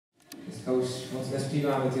Dneska už moc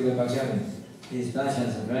nespíváme tyhle bhajany. These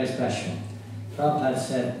bhajans are very special. Prabhupada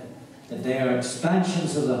said that they are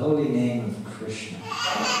expansions of the holy name of Krishna.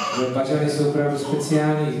 Bhajany jsou opravdu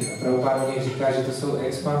speciální a Prabhupada o nich říká, že to jsou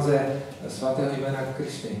expanze svatého jména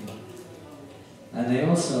Krishny. And they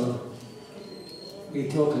also, we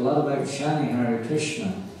talk a lot about chanting Hare Krishna,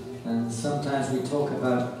 and sometimes we talk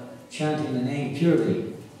about chanting the name purely.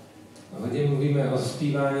 Hodně mluvíme o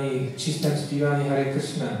zpívání, čistém zpívání Hare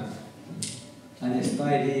Krishna. And it's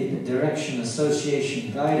by the direction,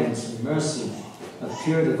 association, guidance and mercy of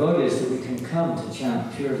pure devotees that we can come to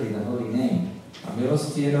chant purely the holy name. A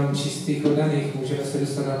milostí jenom čistých oddaných můžeme se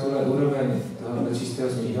dostat na tuhle úroveň tohoto čistého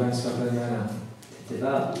zpívání svatého jména. To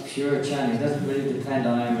develop pure chanting doesn't really depend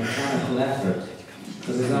on our mechanical effort.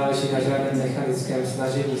 To nezáleží na žádném mechanickém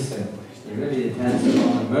snažení se. It really depends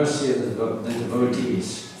on the mercy of the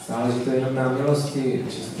devotees. Záleží to jenom na milosti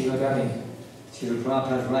čistých oddaných. Srila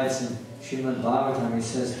Prabhupada writes in Srimad Bhagavatam, he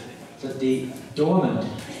says that the dormant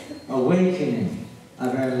awakening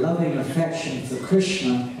of our loving affection for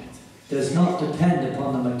Krishna does not depend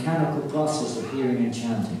upon the mechanical process of hearing and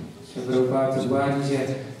chanting. Prabhupada uvádí,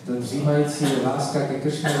 že to dřímající láska ke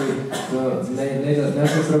Krishnovi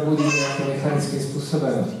nelze probudit nějakým mechanickým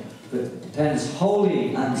způsobem. But depends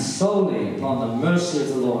wholly and solely upon the mercy of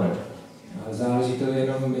the Lord. Ale záleží to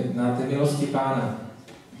jenom na té milosti Pána.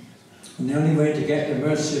 And the only way to get the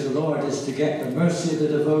mercy of the Lord is to get the mercy of the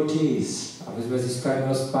devotees. Aby jsme získali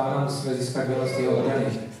milost Pána, musíme získat milost jeho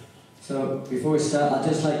oddaných. So before we start,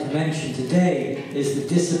 I'd just like to mention today is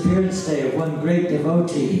the disappearance day of one great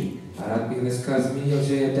devotee. A rád bych dneska zmínil,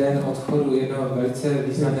 že je den odchodu jednoho velice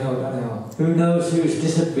významného oddaného. Who knows whose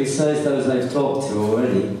disappearance, besides those I've talked to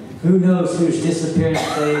already, who knows whose disappearance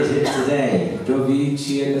day is it today? Kdo ví,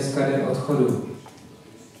 či je dneska den odchodu?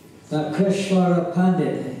 That Krishna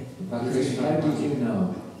Pandit. How did you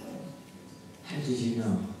know? How did you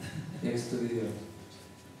know? Jak jsi to viděl?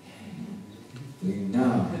 We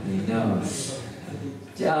know.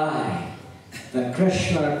 Jai. The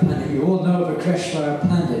Krishna Pandit. You all know the Krishna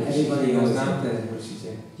Pandit. Everybody knows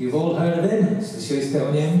him. You've all heard of him? Slyšeli jste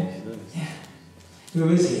o něm? Yeah.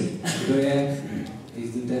 Who is he? Kdo je?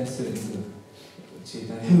 He's the dancer.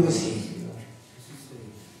 Who is he?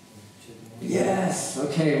 Yes.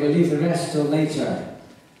 Okay, we'll leave the rest till later.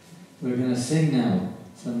 We're going to sing now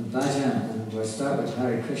some bhajan, and we'll start with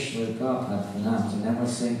Hare Krishna with Prabhupada for now, and then we'll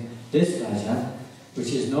sing this bhajan,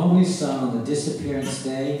 which is normally sung on the disappearance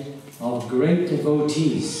day of great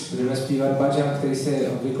devotees. Budeme zpívat bhajan, který se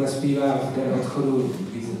obvykle zpívá v den odchodu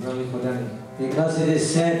významných oddaných. Because it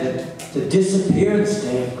is said that the disappearance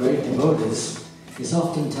day of great devotees is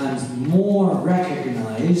oftentimes more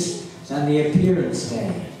recognized than the appearance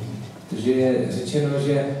day. Protože je řečeno,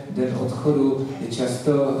 že den odchodu je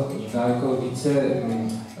často daleko více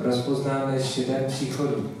rozpoznán než den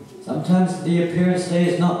příchodu. Sometimes the appearance day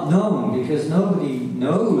is not known because nobody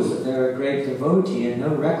knows that they're a great devotee and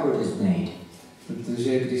no record is made.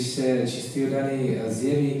 Protože když se čistý oddaný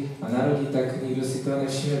zjeví a narodí, tak nikdo si to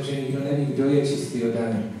nevšimne, protože nikdo neví, kdo je čistý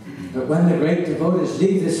oddaný. But when the great devotees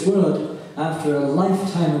leave this world after a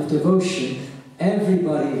lifetime of devotion,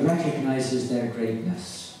 everybody recognizes their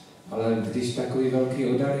greatness. Ale když takový velký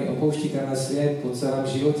oddaný opouští tenhle svět po celém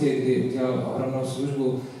životě, kdy udělal ohromnou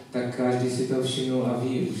službu, tak každý si to všimnul a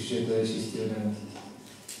ví už, že to je čistý oddaný.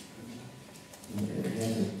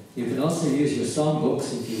 You can also use your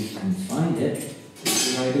songbooks if you can find it.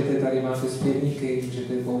 Když najdete, tady máte zpěvníky,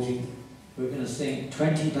 můžete je použít. We're going to sing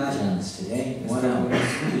 20 bhajans today, 1 hour.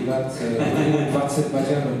 Zpívat 20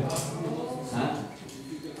 bhajanů.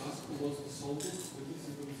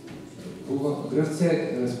 Kdo chce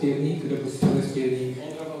zpěvník, kdo potřebuje zpěvník?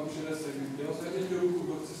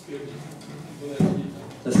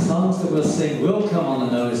 The songs that we'll sing will come on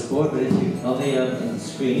the notice board, but if you on the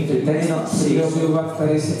screen, you may not see.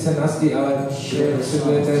 Tady sice na zdi, ale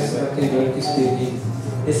potřebujete takový velký zpěvník.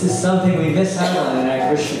 This is something we miss out on in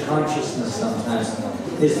our Krishna consciousness sometimes.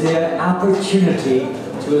 Is the opportunity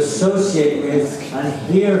to associate with and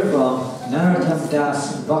hear from Narottam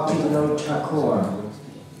Das and Bhaktivinoda Thakur.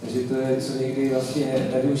 Takže to je, co někdy vlastně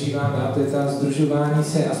nevyužíváme, a to je ta združování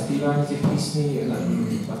se a zpívání těch písní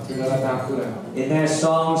Bhaktivinoda Thakura. In their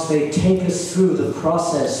songs they take us through the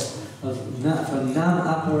process of from Nam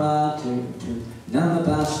Apara to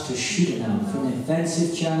Namabas to Shuddhanam, from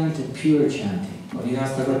offensive chanting to pure chanting. Oni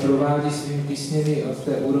nás takhle provádí svými písněmi od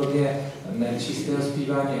té úrovně nečistého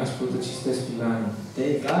zpívání až po to čisté zpívání.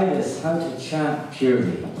 They guide us how to chant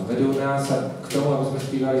purely. A vedou nás k tomu, aby jsme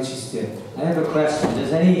zpívali čistě. I have a question.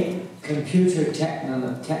 Does any computer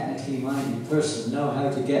technically minded person know how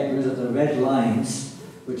to get rid of the red lines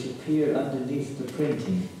which appear underneath the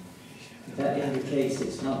printing? That indicates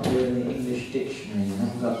it's not there in the English dictionary. You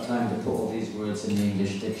haven't got time to put all these words in the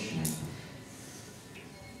English dictionary.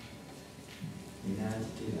 You know how to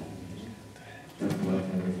do that. Don't work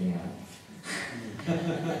everything out.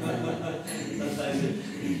 Sometimes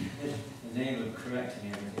in the name of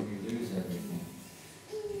correcting everything, we lose everything.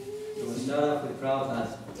 So we'll start off with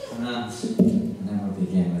Prabhupada's pranams, and then we'll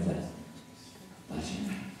begin with the bhajan.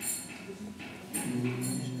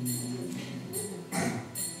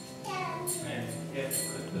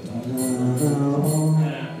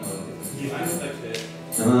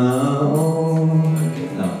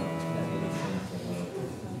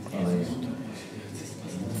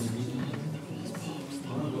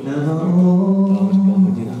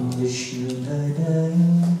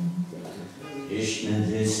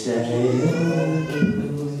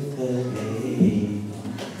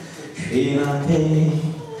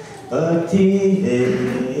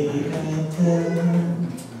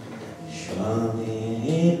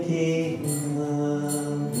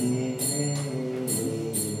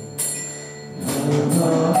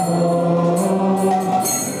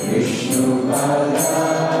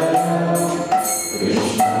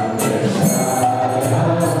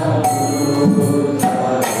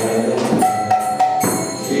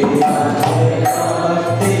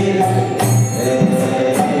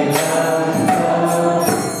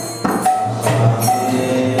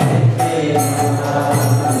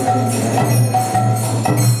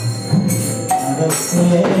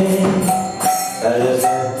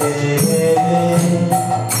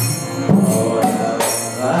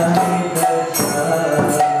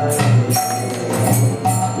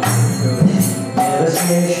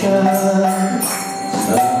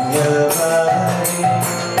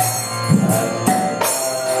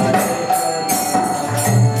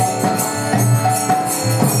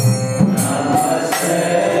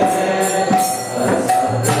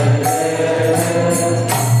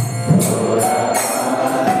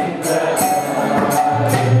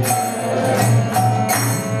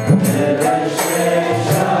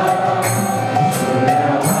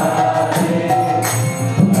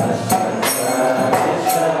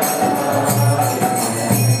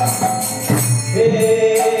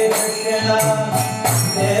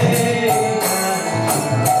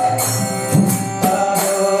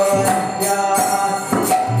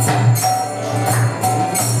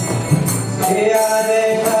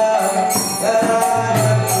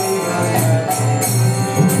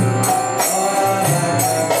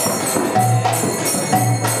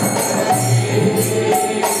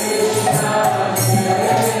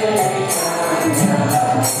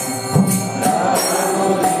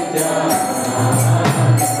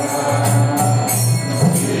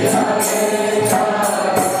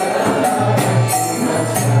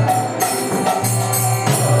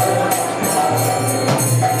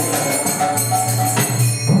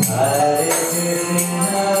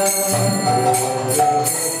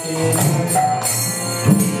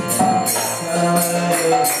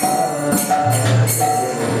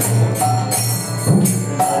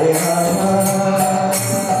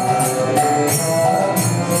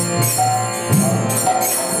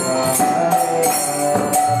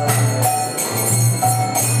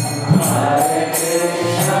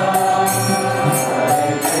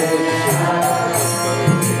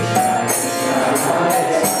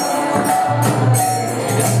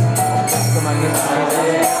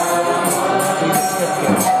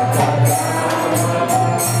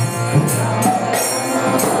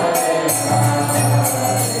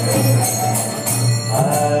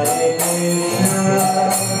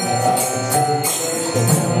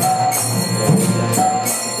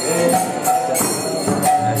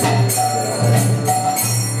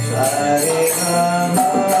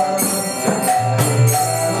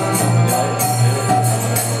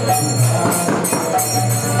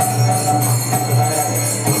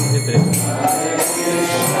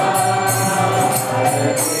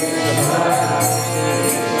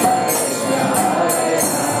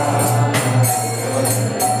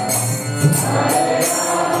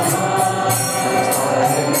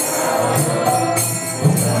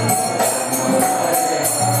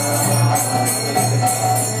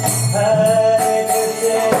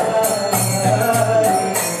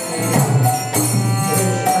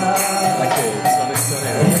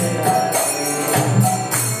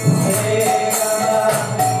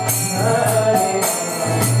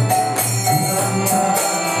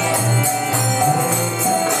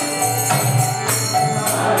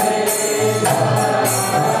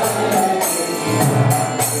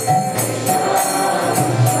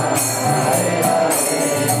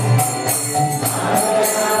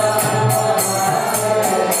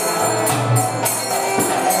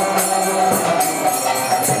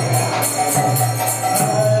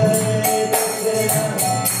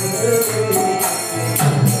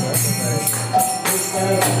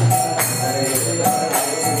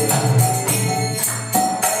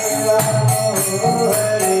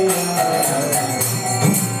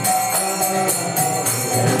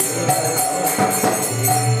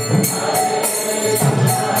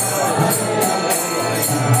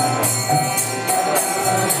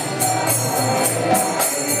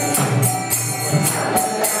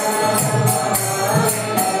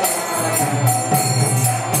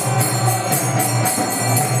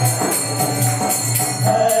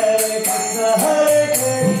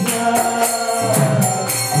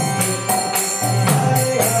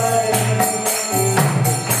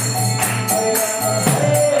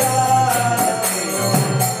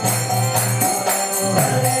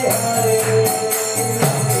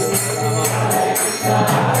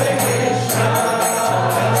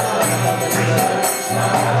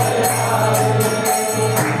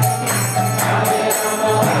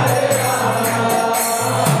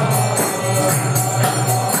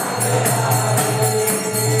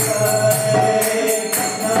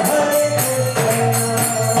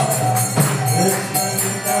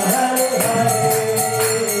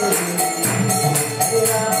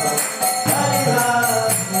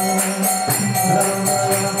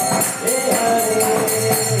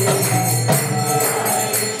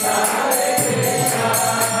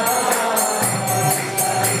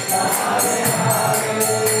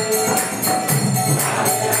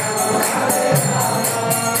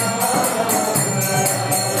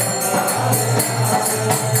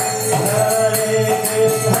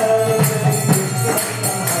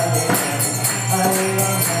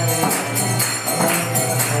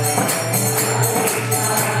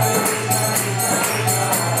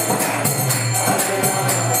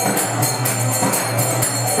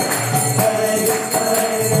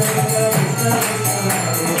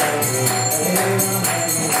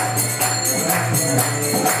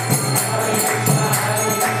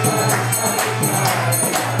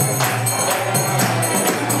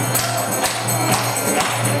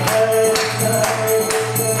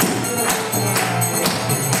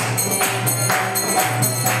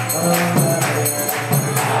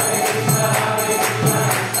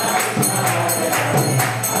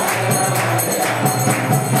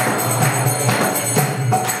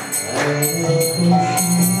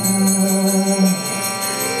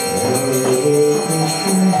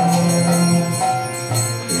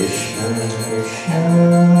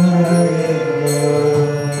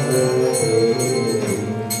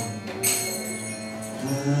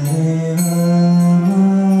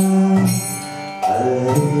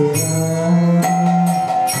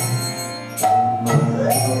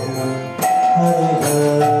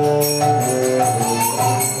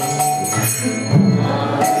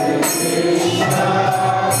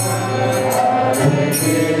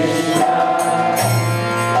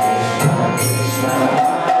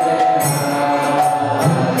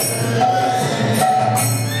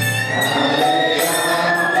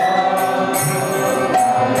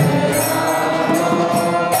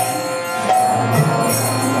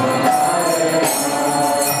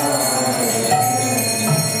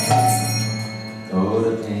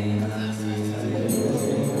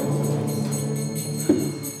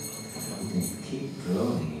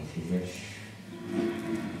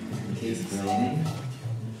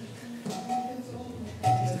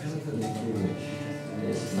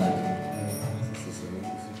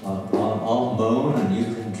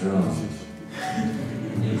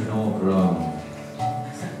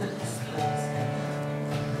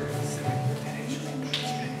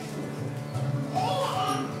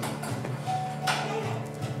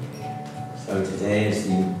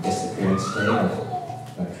 Lord's Day of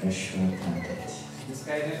Vakreshwar Pandit.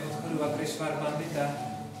 Dneska je den odchodu Vakreshwar Pandita.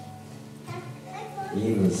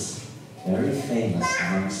 He was very famous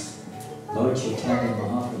amongst Lord Chaitanya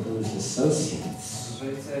Mahaprabhu's associates.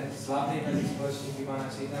 Velice slavný mezi společníky Pána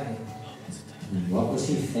Chaitanya. And what was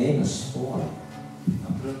he famous for?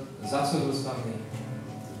 Za co byl slavný?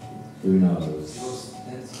 Who knows?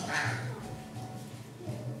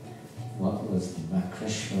 What was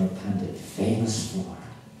Vakreshwar Pandit famous for?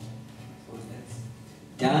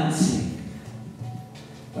 Dancing.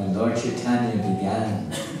 When Lord Chaitanya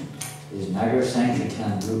began his Nagar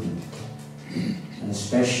Sankirtan movement, and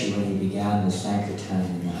especially when he began the Sankirtan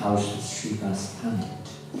in the house of Srivas Pandit.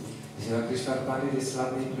 Vakreshwar Pandit je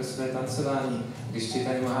slavný pro své tancování. Když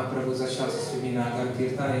Chaitanya Mahaprabhu začal se svými Nagar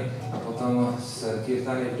Kirtany a potom s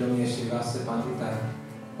Kirtany v domě Srivase Pandita.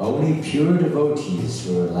 Only pure devotees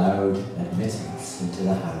were allowed admittance into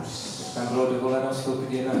the house. Tam bylo dovoleno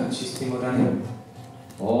vstoupit jen čistým oddaným.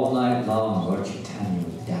 All night long, Lord Chaitanya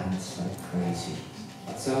would dance like crazy.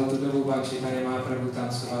 A celou tu dobu Pán Chaitanya Mahaprabhu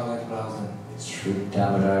tancoval jak blázen. Sri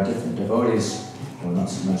Damodar, different devotees, well not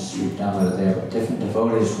so much Sri Damodar there, but different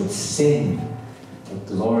devotees would sing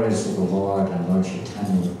the glories of the Lord and Lord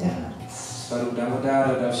Chaitanya would dance. Svaru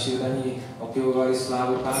Damodar a další oddaní opěvovali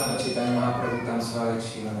slávu Pána a Chaitanya Mahaprabhu tancoval jak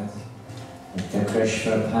šílenec.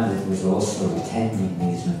 Vakreshwar Pandit was also attending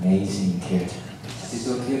these amazing kirtans.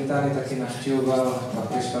 Tyto kirtany taky navštěvoval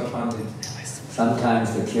Vakreshwar Pandit. Sometimes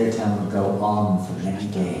the kirtan would go on for many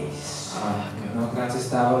days. A mnohokrát se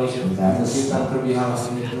stávalo, že kirtan probíhal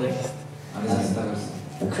hodně dny a nezastavil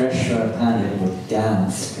se. Vakreshwar Pandit would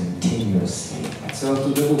dance continuously. A celou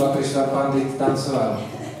tu dobu Vakreshwar Pandit tancoval.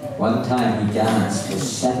 One time he danced for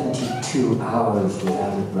 72 hours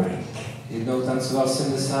without a break. Jednou tancoval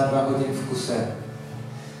 72 hodin v kuse.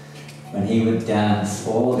 When he would dance,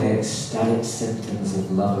 all the ecstatic symptoms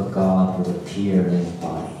of love of God would appear in his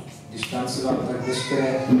body. Když tancoval, tak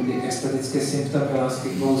veškeré ty extatické symptomy lásky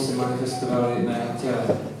k Bohu se manifestovaly na jeho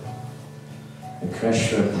těle.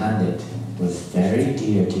 Vakreshwar Pandit was very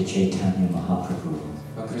dear to Chaitanya Mahaprabhu.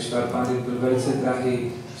 Vakreshwar Pandit byl velice drahý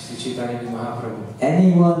Sri Chaitanya Mahaprabhu.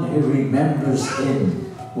 Anyone who remembers him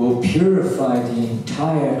will purify the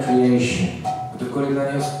entire creation. Kdokoliv na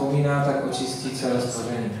něho vzpomíná, tak očistí celé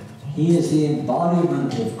stvoření. He is the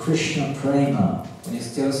embodiment of Krishna prema. On je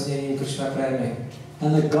stělesněním Krishna prémy.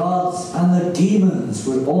 And the gods and the demons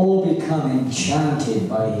would all become enchanted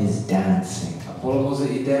by his dancing. A polovozy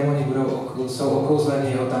i démoni jsou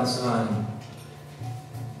okouzleni jeho tancování.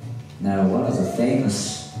 Now, one of the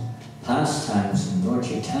famous pastimes in Lord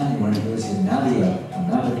Chaitanya when he was in Nadia,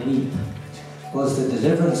 Navadvip, was the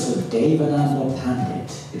deliverance of Devananda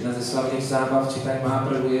Pandit. Jedna ze slavných zábav Chaitanya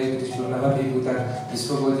Mahaprabhu je, když byl na Navadvipu, tak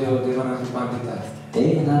vysvobodil Devananda Pandita.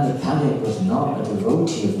 Devananda Pandit was not a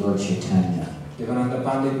devotee of Lord Chaitanya. Devananda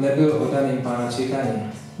Pandit nebyl oddaným Pána Chaitanya.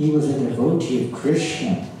 He was a devotee of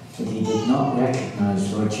Krishna, but he did not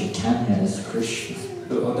recognize Lord Chaitanya as Krishna.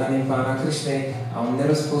 Byl oddaným Pána Krishny a on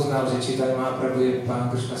nerozpoznal, že Chaitanya Mahaprabhu je Pán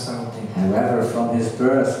Krishna samotný. However, from his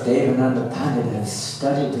birth, Devananda Pandit had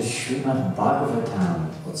studied the Srimad Bhagavatam.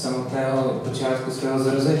 Od samotného počátku svého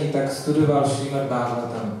zrození tak studoval Srimad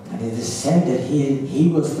Bhagavatam. And it is said that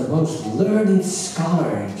he was the most learned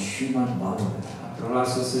scholar in Srimad Bhagavatam.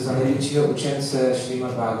 Prohlásil se za největšího učence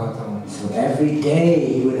Srimad Bhagavatamu. So every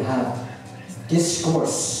day he would have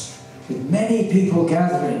discourse with many people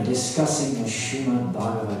gathering discussing the Srimad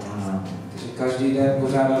Bhagavatam. Takže každý den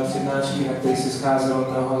pořádal přednášky, na kterých se scházelo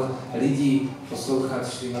mnoho lidí poslouchat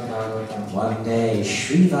Srimad Bhagavatam. One day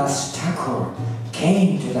Srivas Thakur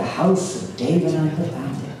came to the house of Devananda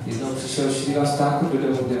Pandit. Jednou přišel Srivas Thakur do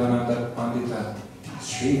domu Devananda Pandita.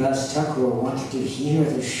 Srivas Thakur wanted to hear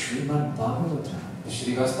the Srimad Bhagavatam.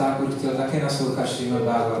 Srivas Thakur chtěl také naslouchat Srimad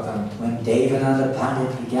Bhagavatam. When Devananda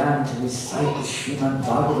Pandit began to recite the Srimad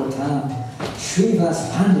Bhagavatam, Srivas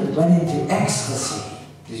Pandit went into ecstasy.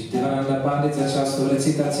 Když Devananda Pandit začal s tou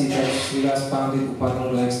recitací, tak Srivas Pandit upadl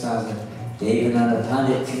do extáze. Devananda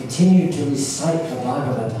Pandit continued to recite the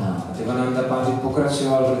Bhagavatam. Devananda Pandit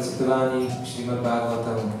pokračoval v recitování Srimad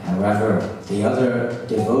Bhagavatamu. However, the other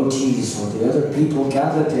devotees or the other people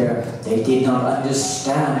gathered there, they did not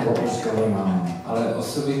understand what was going on. Ale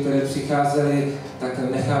osoby, které přicházely,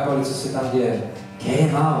 tak nechápali, co se tam děje. Get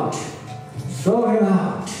him out! Throw him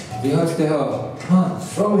out! Vyhoďte ho! Come on,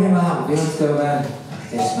 throw him out! Vyhoďte ho ven!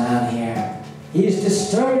 This man here, he is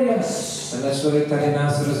disturbing us! Tenhle člověk tady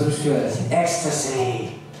nás rozrušuje. Ecstasy!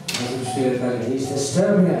 Rozrušuje tady. He's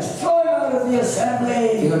disturbing us! Throw him out of the assembly!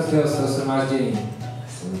 Vyhoďte ho z toho shromáždění.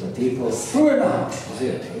 So the people threw him out!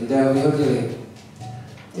 Takže lidé ho vyhodili.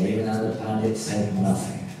 Devananda Pandit said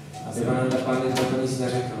nothing. A Devananda Pandit na to nic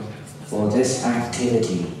neřekl. For this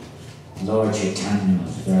activity, Lord Chaitanya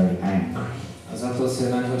was very angry. A za to se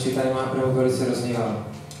na něho Chaitanya Mahaprabhu velice rozhněval.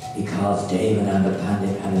 Because Devananda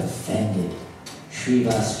Pandit had offended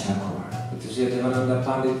Srivas Thakur. Protože Devananda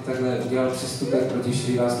Pandit takhle udělal přestupek proti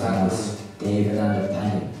Srivas Thakur. Devananda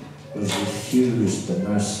Pandit was refused the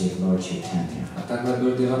mercy of Lord Chaitanya. A takhle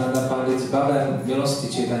byl Devananda Pandit zbaven milosti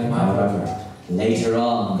Chaitanya Mahaprabhu. Later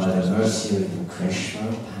on, by the mercy of Krishna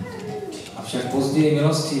Pandit. Avšak později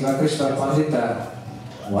milostí Vakrishna Pandita.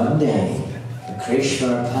 One day, the Krishna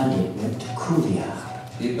Pandit went to Kulia.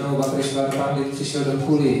 Jednou Vakrishna Pandit přišel do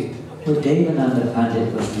Kuli, where Devananda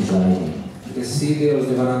Pandit was residing. Kde sídlil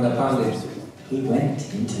Devananda Pandit. He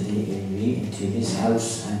went into his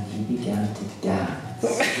house and he began to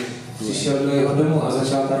dance. Přišel do jeho domu a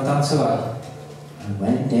začal tam tancovat. And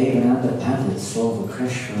when Devananda Pandit saw the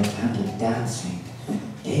Krishna Pandit dancing,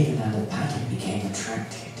 Devananda Pandit became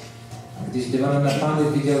attracted. A když Devananda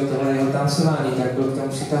Pandit viděl tohle jeho tancování, tak byl k tomu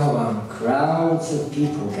přitahován. Crowds of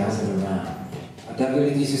people gathered around. A davy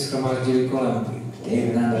lidí se shromáždili kolem.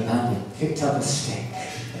 Devananda Pandit picked up a stick.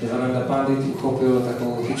 Devananda Pandit uchopil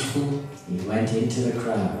takovou tyčku. He went into the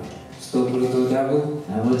crowd. Vstoupil do toho davu.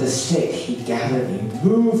 And with the stick he gathered, he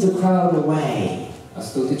moved the crowd away. A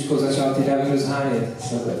s tou tyčkou začal ty davy rozhánět.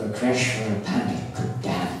 So that the Krishna Pandit could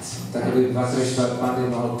dance. Tak aby Vakrishna Pandit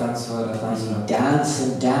mohl tancovat a tancovat. Dance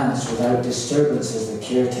and dance without disturbance as the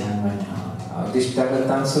kirtan went on. A když takhle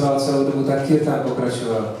tancoval celou dobu, tak kirtan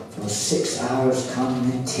pokračoval. For 6 hours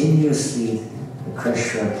continuously the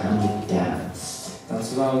Krishna Pandit danced.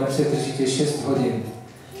 Tancoval nepřetržitě 6 hodin.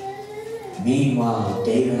 Meanwhile,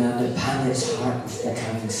 Devananda Pandit's heart was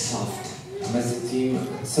becoming soft. Mezitím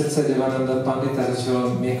srdce Devananda Pandita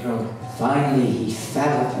začalo měknout. Finally, he fell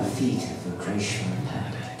at the feet of the Krishna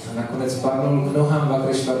Pandit. A nakonec padnul k nohám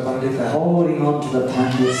Vakrishna Pandita. Holding on to the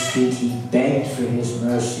Pandit's feet, he begged for his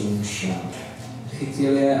mercy and shelter.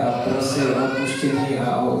 Chytil je a prosil o odpuštění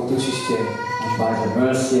a o útočiště. And by the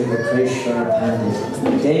mercy of the Krishna Pandit,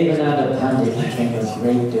 Devananda Pandit became a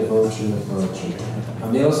great devotee of Lord Chaitanya. A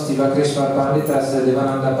milostí Vakrishna Pandita se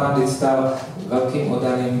Devananda Pandit stal velkým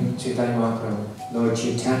oddaným Chaitanya Mahaprabhu. Lord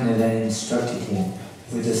Chaitanya then instructed him,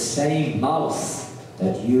 with the same mouth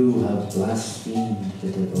that you have blasphemed the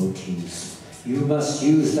devotees, you must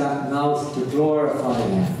use that mouth to glorify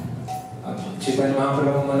them. A Chaitanya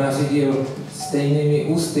Mahaprabhu mu nařídil stejnými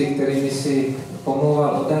ústy, kterými si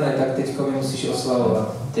pomlouval oddané, tak teďko mi musíš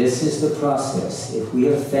oslavovat. This is the process. If we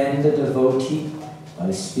offend the devotee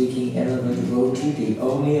by speaking ill of a devotee, the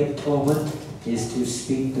only atonement is to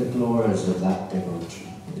speak the glories of that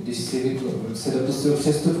devotee. Když se dopustil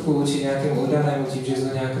přestupku vůči nějakému oddanému tím, že jsi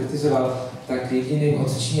ho nějak kritizoval, tak jediným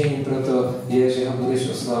odčiněním pro to je, že ho budeš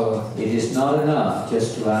oslavovat. It is not enough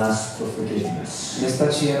just to ask for forgiveness.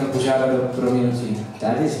 Nestačí jen požádat o prominutí.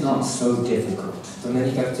 That is not so difficult. To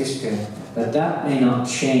není tak těžké. But that may not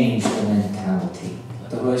change the mentality.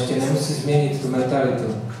 Tohle ještě nemusí změnit tu mentalitu.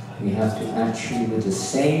 We have to actually, with the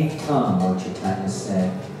same tongue, Lord Chaitanya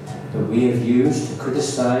said, that we have used to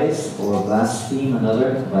criticize or blaspheme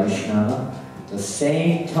another Vaishnava, the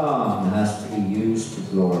same tongue has to be used to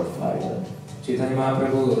glorify them. Chaitanya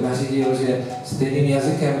Mahaprabhu nařídil, že stejným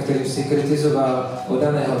jazykem, kterým si kritizoval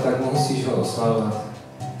oddaného, tak musíš ho oslavovat.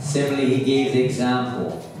 Similarly, he gave the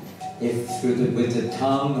example. If with the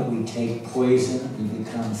tongue that we take poison, we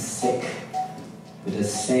become sick. With the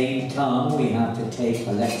same tongue, we have to take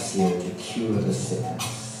elixir to cure the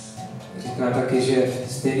sickness. Říká taky, že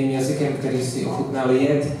stejným jazykem, který si ochutnal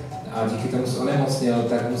jed a díky tomu jsi onemocněl,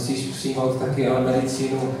 tak musíš přijmout taky ale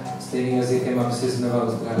medicínu stejným jazykem, aby se znova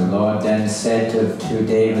uzdravil. The Lord then said to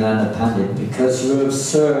Devananda Pandit, because you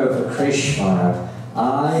observe the Krishna,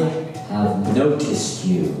 I have noticed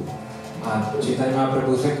you. A Chaitanya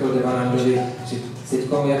Mahaprabhu řekl Devanandovi, že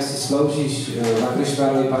teďkom, jak si sloužíš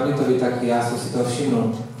Vakrishvárovi Panditovi, tak já jsem si to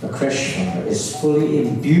všiml. The Krishna is fully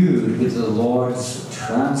imbued with the Lord's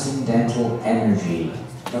transcendental energy.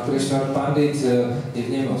 Vakrishvára Pandit je v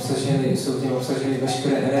něm obsaženy, jsou v něm obsaženy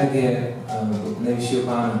veškeré energie nejvyššího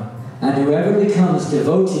Pána. And whoever becomes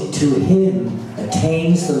devoted to him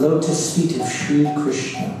attains the lotus feet of Sri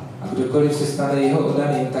Krishna. A kdokoliv se stane jeho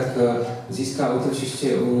oddaným, tak získá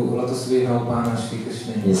útočiště u lotosového Pána Sri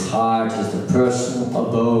Krishny. His heart is the personal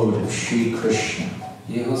abode of Sri Krishna.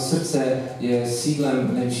 Jeho srdce je sídlem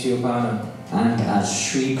nejvyššího Pána. And as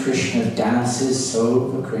Sri Krishna dances,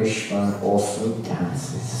 so the Krishna also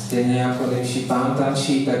dances. Stejně jako nejvyšší Pán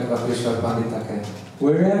tančí, tak Vakrishvára Pandit také.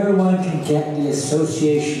 Wherever one can get the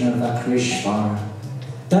association of the Krishna,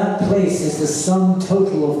 that place is the sum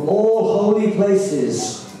total of all holy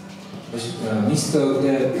places. místo,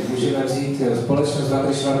 kde můžeme vzít společnost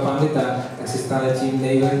Vakrishvara Pandita, tak se stane tím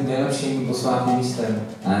nejlepším posvátným místem.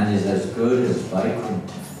 And is as good as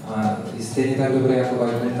Vaikuntha. A je stejně tak dobré jako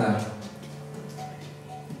Vaikuntha.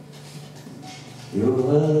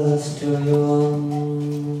 Yuvastuyam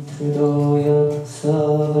tridoya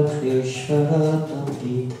Savakrishvara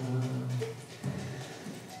Pandita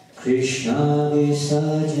Krishna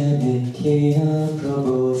visajanitena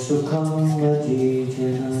prabhu sukham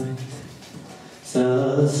adijana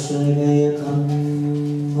sasrayakam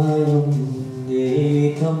mayam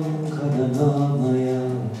netam karanamaya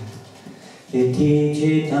iti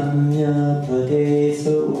chaitanya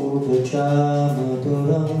pradeso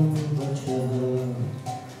upachamaduram vachaha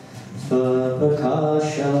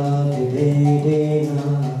svapakasha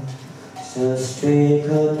videdena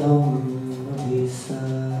sastrekatam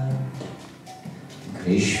visat.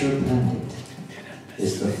 Krishna Pandit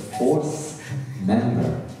is the fourth member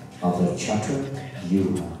of the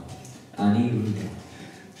Chaturvyuha, Aniruddha.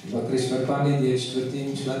 Vakrishvara Pandit je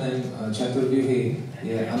čtvrtým členem Chaturvyuhy,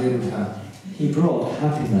 je Aniruddha. He brought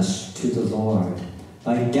happiness to the Lord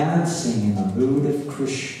by dancing in the mood of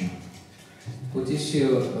Krishna.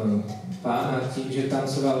 Potěšil Pána tím, že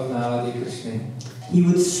tancoval v náladě Krishny. He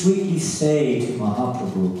would sweetly say to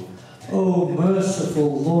Mahaprabhu, "Oh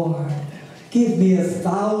merciful Lord, give me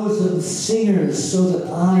 1,000 singers so that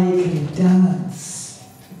I can dance."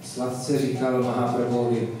 Sladce říkal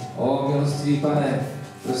Mahaprabhovi, o milostivý Pane,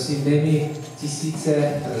 prosím, dej mi 1000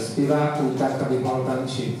 zpěváků tak, abych mohl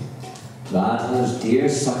tančit. Radha's dear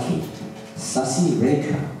Saki, Sasi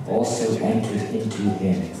Rekha, also entered into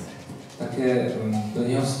him. Také do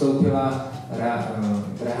něho vstoupila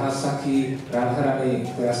drahá Saki, Radharani,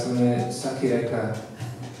 která se jmenuje Saki Rekha.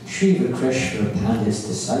 Sri Vakrishna Pandit's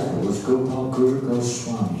disciple was Gopal Guru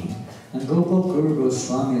Goswami, and Gopal Guru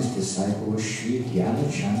Goswami's disciple was Sri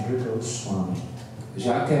Janananda Goswami.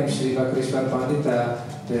 Žákem Sri Vakrishvara Pandita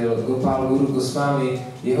byl Gopal Guru Goswami,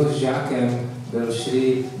 jehož žákem byl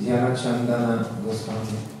Sri Janananda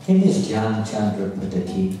Goswami. In his Jnana Chandra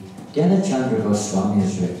Padati, Janananda Goswami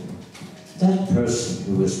has written, that person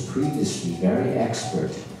who was previously very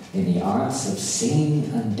expert in the arts of singing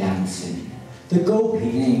and dancing, the gopi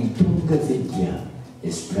named Tunga Vidya,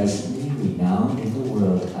 is presently renowned in the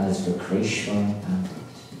world as Vakrishvara Pandit.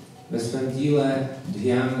 Ve svém díle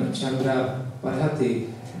Dhyan Chandra Padhati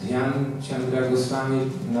Dhyan Chandra Goswami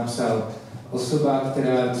napsal, osoba,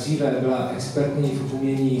 která dříve byla expertní v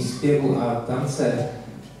umění zpěvu a tance,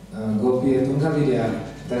 gopie Tunga Vidya,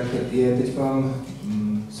 tak je teď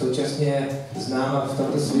současně známa v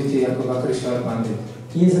tomto světě jako Vakrishvara Pandit.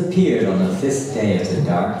 He has appeared on the 5th day of the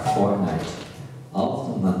dark fortnight of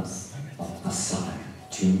the month of Asar,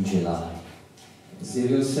 June, July.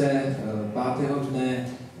 Zjevil se 5. dne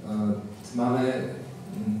tmavého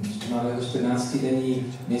 14denní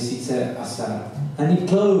měsíce Asar. And he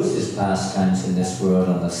closed his pastimes in this world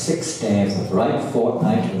on the 6th day of the bright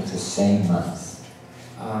fortnight of the same month.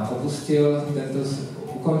 A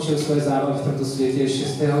ukončil své zábavy v tomto světě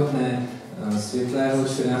 6. dne světlého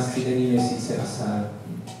 14denní měsíce Asar.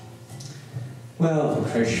 Well,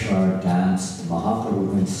 Vakrishna danced,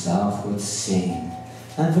 Mahaprabhu himself would sing,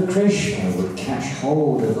 and Vakrishna would catch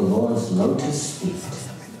hold of the Lord's lotus feet.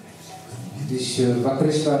 Když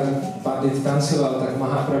Vakrishvara Pandit tancoval, tak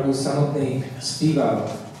Mahaprabhu samotný zpíval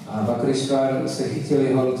a Vakrishvara se chytil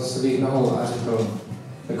jeho lotosových nohou a řekl,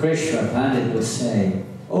 Vakrishna Pandit would say,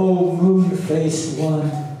 "Oh moon-faced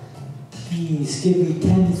one, please give me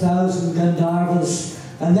 10,000 Gandharvas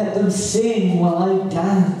and let them sing while I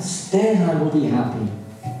dance, then I will be happy."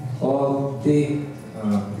 O ty,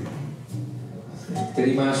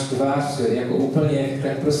 který máš tvář jako úplně,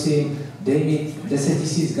 tak prosím, dej mi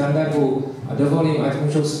 10 000 Gandharvů a dovolím, ať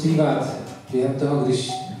můžou zpívat během toho,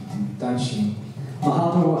 když tančím.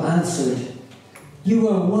 Mahaprabhu answered, "You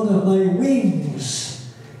are one of my wings.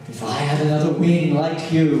 If I had another wing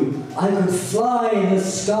like you, I could fly in the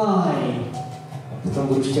sky." A potom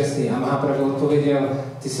budu šťastný. A Mahaprabhu odpověděl,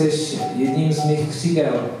 ty seš jedním z mých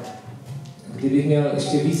křídel. Kdybych měl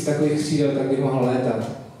ještě víc takových křídel, tak bych mohl létat.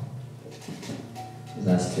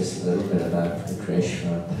 That's just a little bit about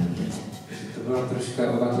Vakrishna Pandit. To byla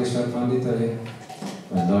troška o Vakrishvara Panditovi.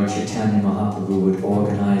 When Lord Chaitanya Mahaprabhu would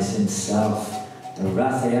organize himself the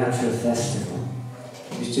Ratha Yatra festival,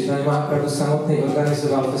 Když Chaitanya Mahaprabhu samotný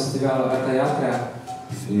organizoval festival Ratha Yatra,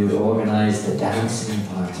 he would organize the dancing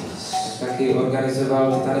parties, taky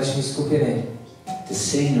organizoval ty taneční skupiny. the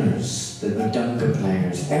singers, the mridanga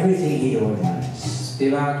players, everything he organized.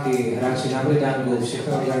 Zpěváky, hráči na mridangu,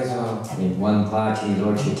 všechno organizoval. In one party,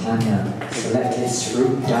 Lord Chaitanya selected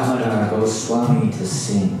Swarup Damodar Goswami to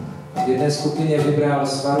sing. V jedné skupině vybral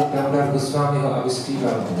Svaru Janananda Goswamiho, aby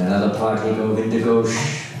zpíval. In another party, Govinda Ghosh.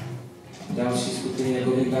 Další skupině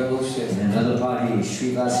Govinda Ghoše. In another party,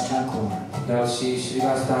 Srivas Thakur. Další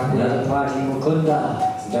Srivas In Thakur. another party, Mukunda.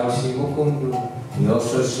 Další Mukundu. He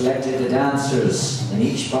also selected the dancers in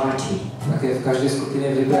each party. Také v každé skupině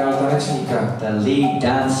vybral tanečníka. The lead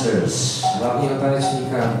dancers. Hlavního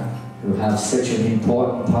tanečníka. Who have such an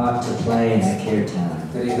important part to play in the kirtan.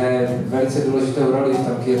 Který hraje velice důležitou roli v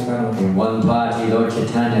tom kirtanu. In one party, Lord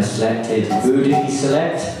Chaitanya selected. Who did he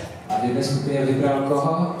select? A v jedné skupině vybral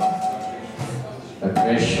koho? A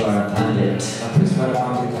Krishna Pandit. A Krishna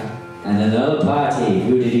Pandita. And another party,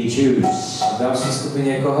 who did he choose? A v další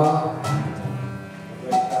skupině koho?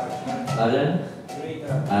 Pardon?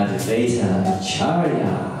 Advaita Acharya.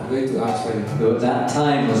 Advaitu Acharya. Who at that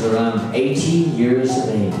time was around 80 years of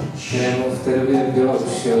age. Kterému v té době bylo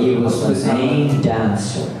už He was the main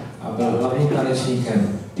dancer. A byl hlavním tanečníkem.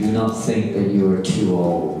 Do not think that you are too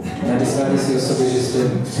old. Nemyslete si o sobě, že jste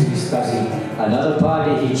příliš staří. Another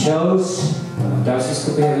party he chose. V další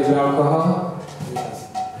skupině vybral koho?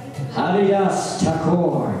 Haridas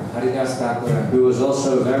Thakur. Haridas Thakura. Who was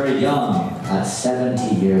also very young at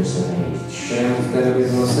 70 years of age. Kterému v té době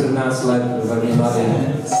bylo 17 let, byl velmi mladý.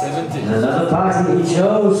 Another party he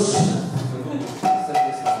chose.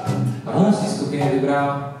 A v další skupině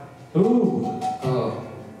vybral Who? koho?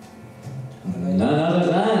 None other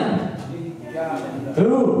than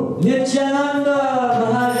who? Janananda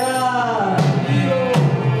Bhajans.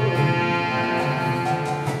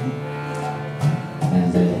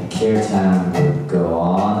 And the kirtan would go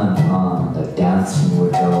on and on. The dancing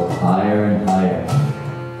would go higher and higher,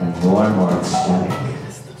 and more ecstatic.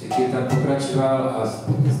 Kirtan pokračoval a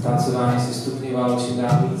tancování se stupňovalo čím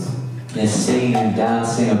dál víc. This singing and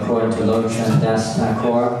dancing, according to Lord Janananda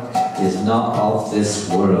Thakur, is not of this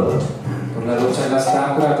world. Podle Janananda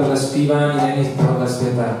Thakura tohle zpívání není z tohohle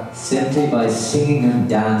světa. Simply by singing and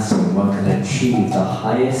dancing, one can achieve the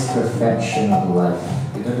highest perfection of life.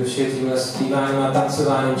 Jednoduše tímhle zpíváním a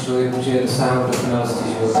tancováním člověk může dosáhnout dokonalosti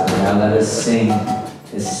života. Now let us sing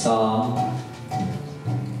this song,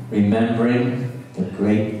 remembering the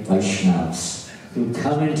great Vaishnavas who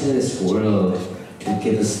come into this world to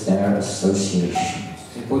give us their association.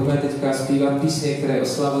 Pojďme teďka zpívat písně, které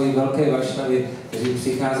oslavují velké Vaishnavy, kteří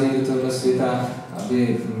přicházejí do tohoto světa,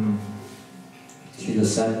 aby Srila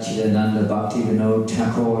Satchidananda Bhaktivinoda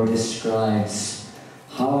Thakur describes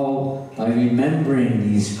how by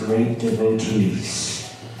remembering these great devotees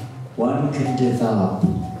one can develop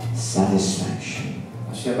satisfaction.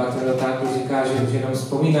 Bhaktivinoda Thakur říká, že už jenom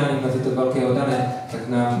vzpomínáním na tyto velké oddané, tak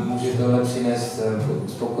nám může tohle přinést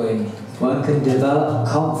uspokojení. One can develop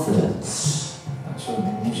confidence.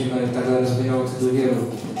 Můžeme takhle rozvinout důvěru.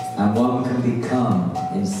 And one can become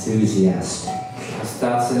enthusiastic. A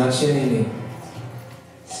stát se nadšenými.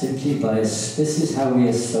 Simply by this is how we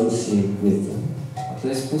associate with them. A to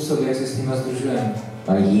je způsob, jak se s nimi sdružujeme.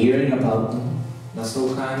 By hearing about them.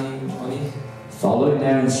 Nasloucháním o nich. Following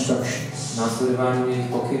their instructions. Následováním jejich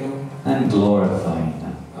pokynů. And glorifying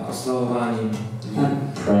them. A oslavováním.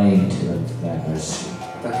 And praying to them for their mercy.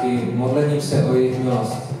 Taky modlením se o jejich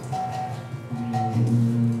milost.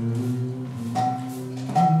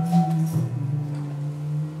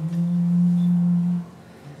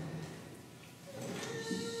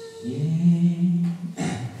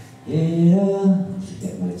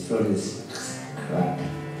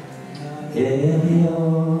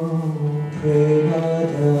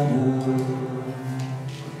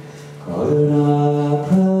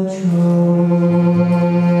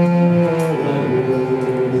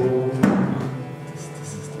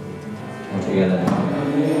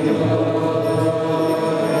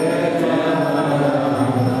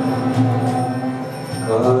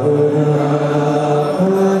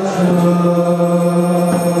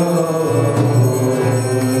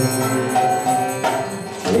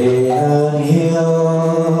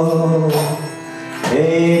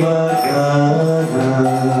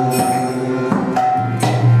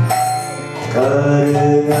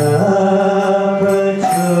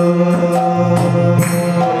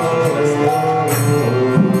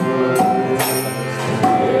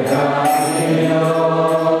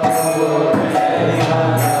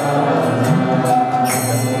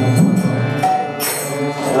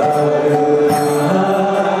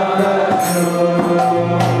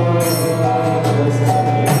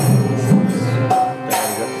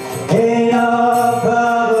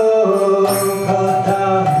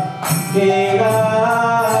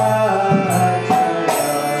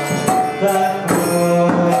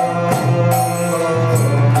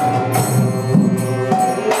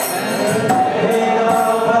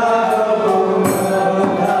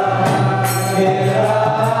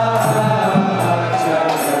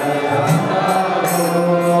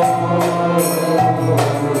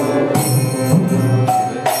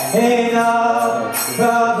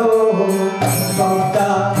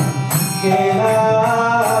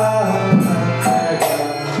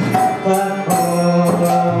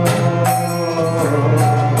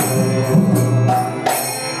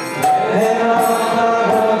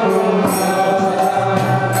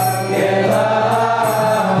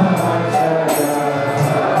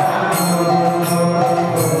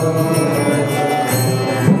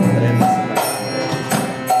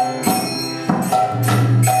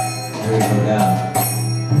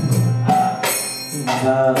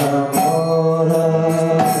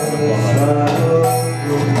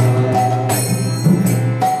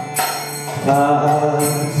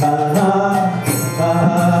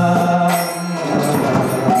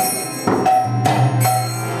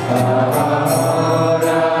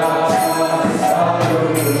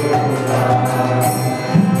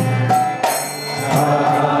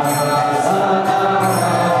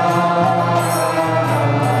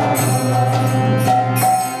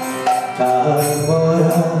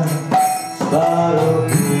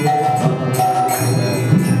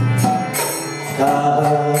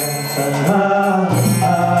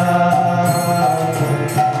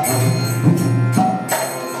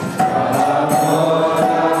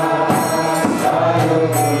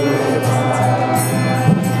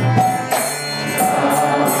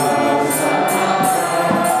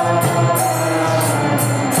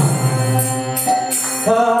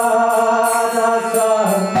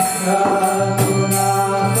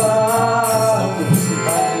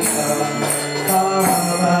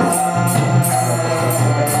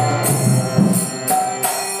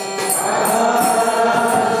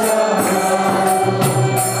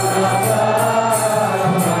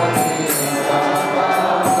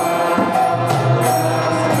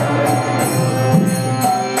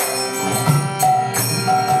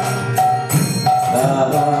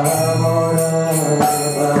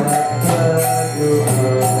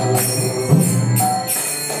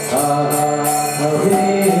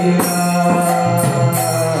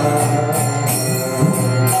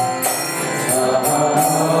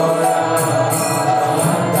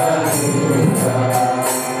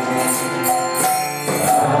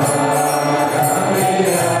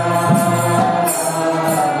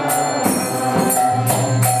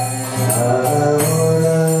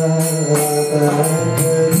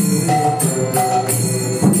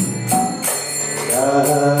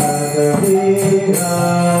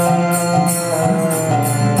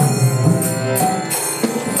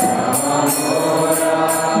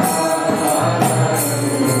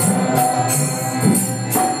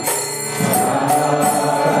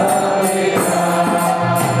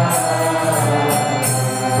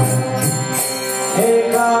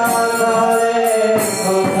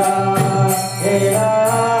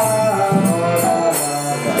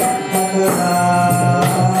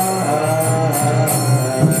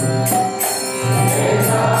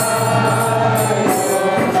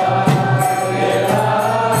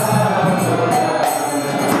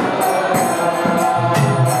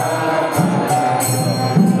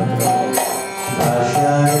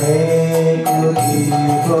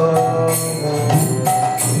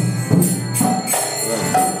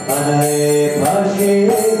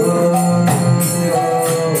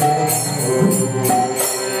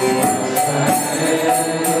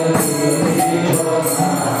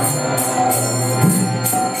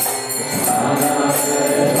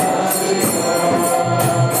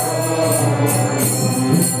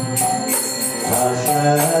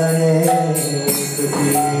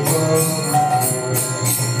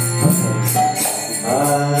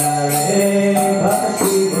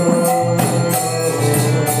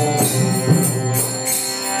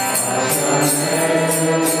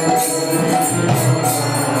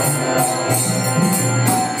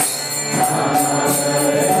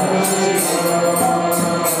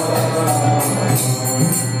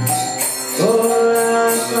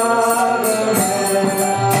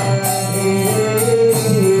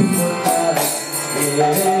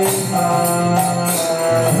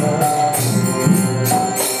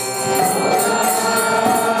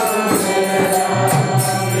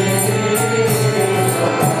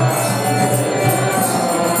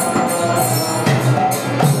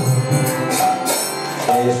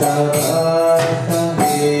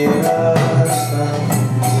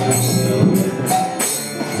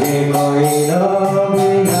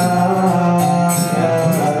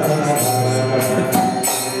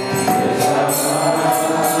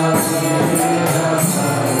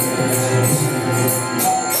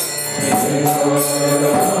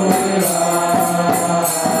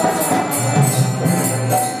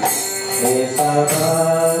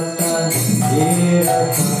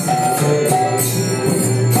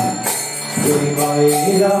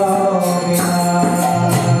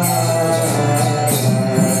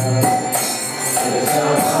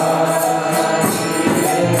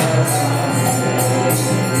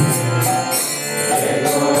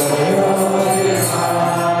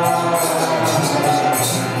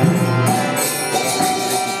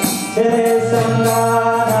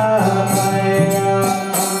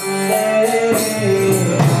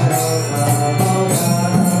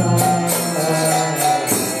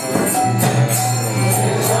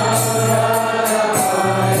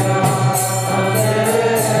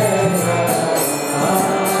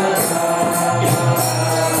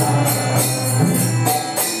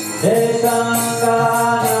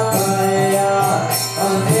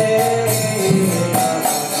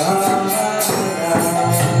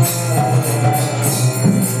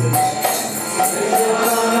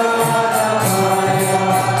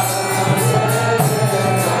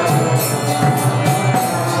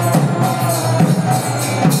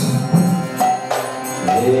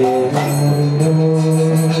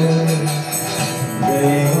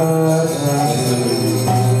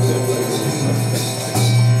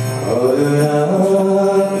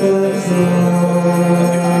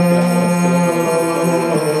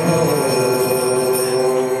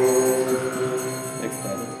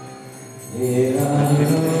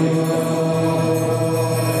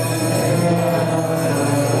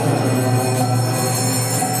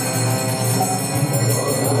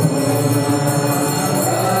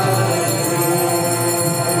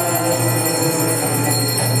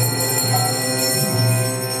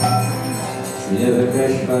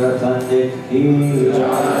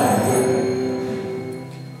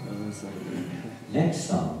 Next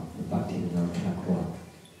song, the Bhaktivinoda Thakur.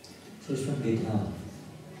 This is from Gita.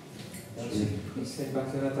 Píseň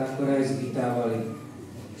Bhaktivinoda Thakura je z Gitávali.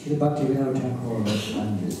 Srila Bhaktivinoda Thakur wrote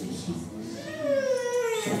hundreds of songs.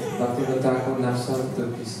 Bhaktivinoda Thakur napsal to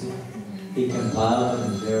písně. He compiled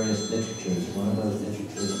them in various literatures. One of those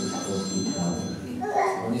literatures was called Gitávali.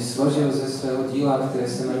 On je složil ze svého díla, které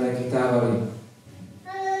se jmenuje Gitávali.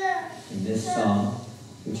 In this song,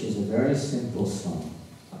 which is a very simple song,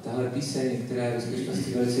 a tahle píseň, která je ve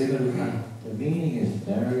skutečnosti velice jednoduchá, the meaning is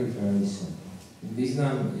very, very simple.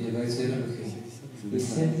 Význam je velice jednoduchý.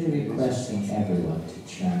 He's simply requesting everyone to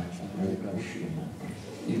chant Hare Krishna.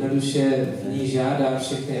 Jednoduše v ní žádá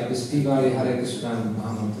všechny, aby zpívali Hare Krishna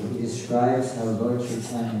Mahamantru. He describes how Lord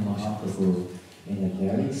Chaitanya Mahaprabhu, in a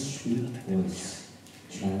very sweet voice,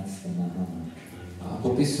 chants the Mahamantru. A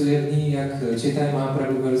popisuje v ní, jak Chaitanya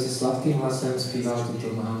Mahaprabhu velice sladkým hlasem zpíval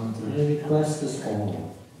tuto Mahamantru. He requests us all,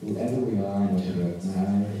 whoever we are, whether we're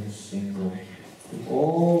married, single, to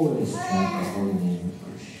always chant the holy name of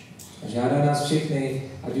Krishna. A žádá nás všechny,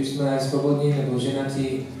 ať už jsme svobodní nebo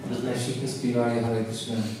ženatí, aby jsme všichni zpívali Hare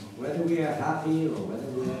Krishna. Whether we are happy or whether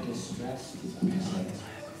we are distressed,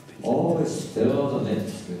 always fill the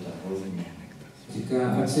lips with the holy name.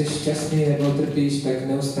 Říká, ať jsi šťastný nebo trpíš, tak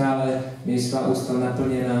neustále měj svá ústa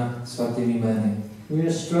naplněna svatými jmény. We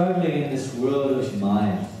are struggling in this world of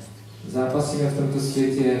Maya. Zápasíme v tomto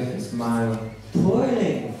světě s májou.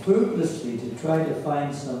 Toiling fruitlessly to try to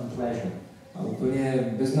find some pleasure. A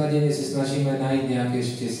úplně beznadějně se snažíme najít nějaké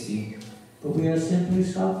štěstí. But we are simply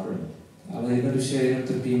suffering. Ale jednoduše jenom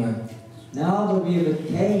trpíme. Now that we have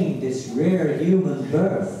attained this rare human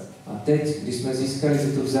birth, a teď, když jsme získali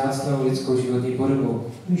tuto vzácnou lidskou životní podobu,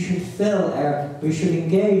 we should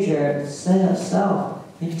engage ourselves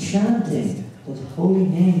in chanting the holy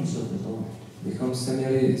names of the Lord. Bychom se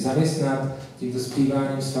měli zaměstnat tímto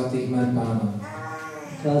zpíváním svatých jmén Pána.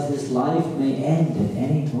 Because this life may end at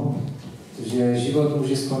any moment. Protože život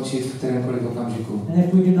může skončit v kterémkoliv okamžiku. And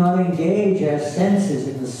if we do not engage our senses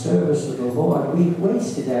in the service of the Lord, we've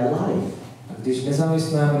wasted our life. A když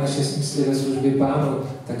nezaměstnáme naše smysly ve službě Pánu,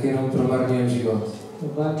 tak jenom promarňujeme život.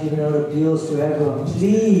 Protivanov appeals to everyone,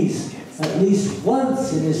 please, at least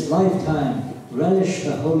once in his lifetime, relish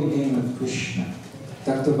the holy name of Krishna.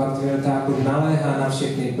 Takto Bhaktivinoda naléhá na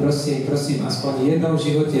všechny, prosím, aspoň jednou v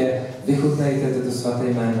životě vychutnejte toto svaté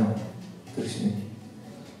jméno Krishny.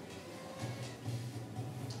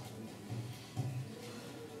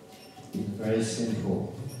 A very simple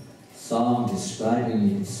song describing, you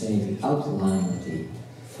could say, the outline of the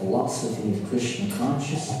philosophy of Krishna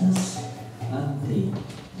consciousness and the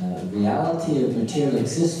reality of material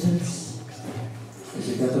existence.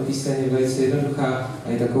 Takže tato píseň je velice jednoduchá a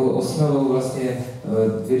je takovou osnovou vlastně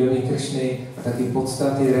vědomí Krishny a taky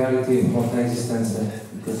podstaty reality hmotné existence.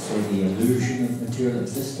 You could say the illusion of material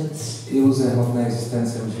existence. Iluze hmotné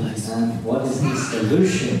existence. And what is this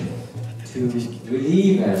illusion? To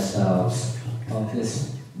relieve ourselves of this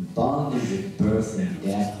bondage of birth and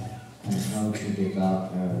death and how to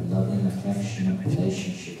develop our loving affection and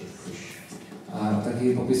relationship with Krishna. A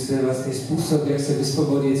taky popisuje vlastně způsob, jak se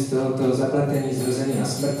vysvobodit z tohoto zapletení zrození a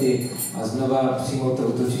smrti a znova přijmout to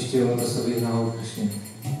útočiště lotosových nohou Krishny.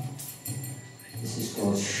 This is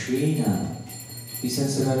called Shrina. Píseň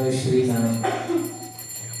se jmenuje Shrina.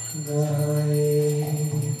 Hare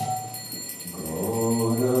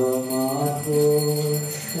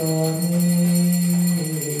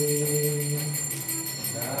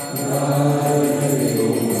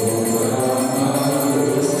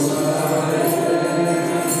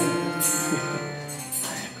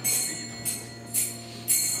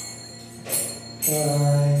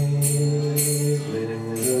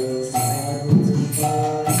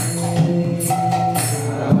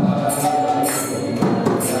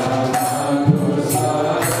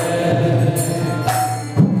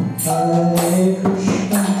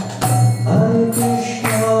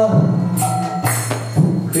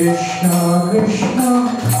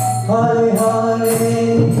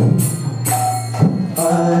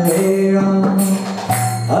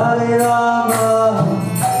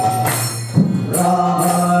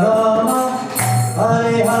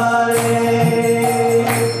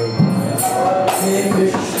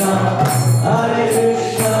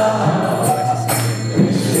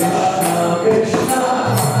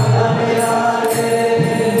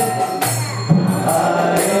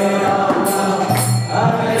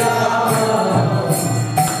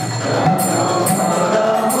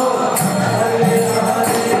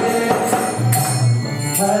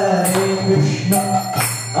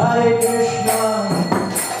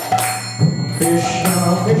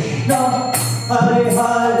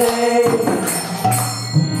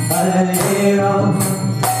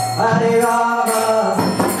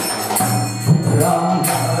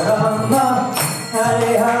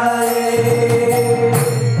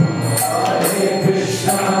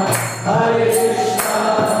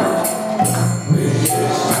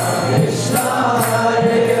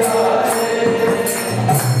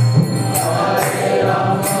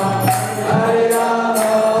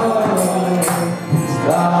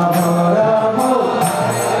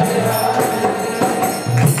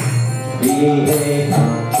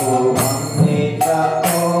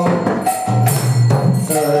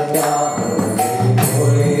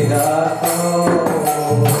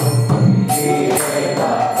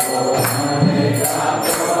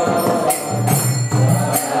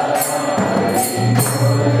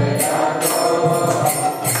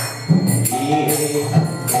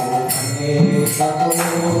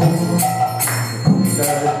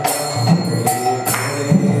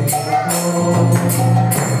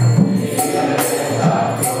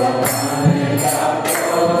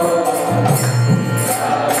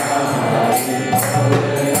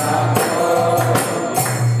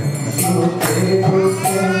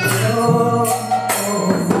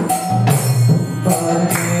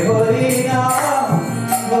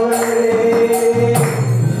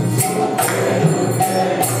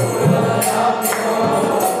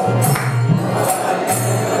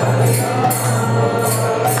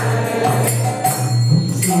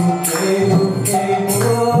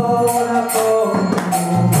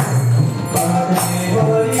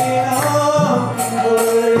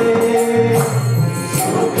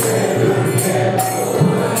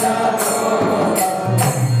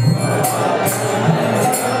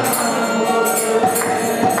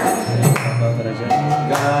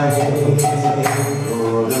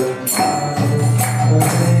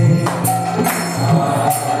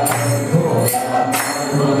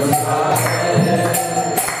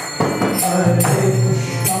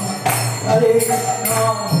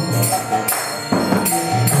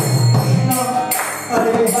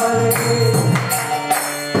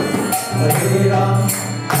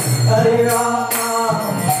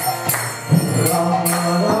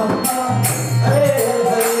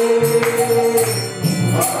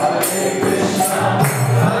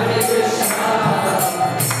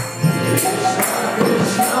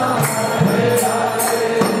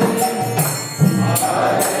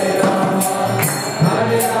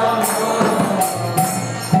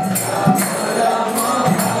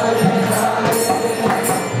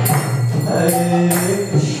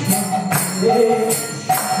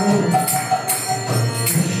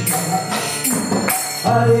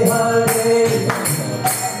Hare Hare,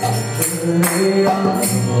 Hare Rama,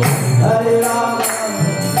 Hare Rama,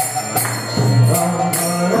 Rama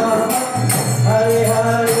Rama, Hare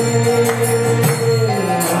Hare,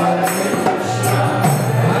 Hare Krishna,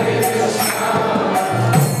 Hare Krishna,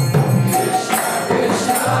 Krishna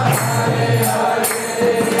Krishna, Hare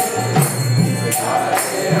Hare,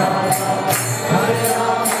 Hare Rama, Hare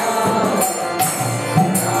Rama,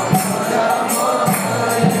 Rama Rama,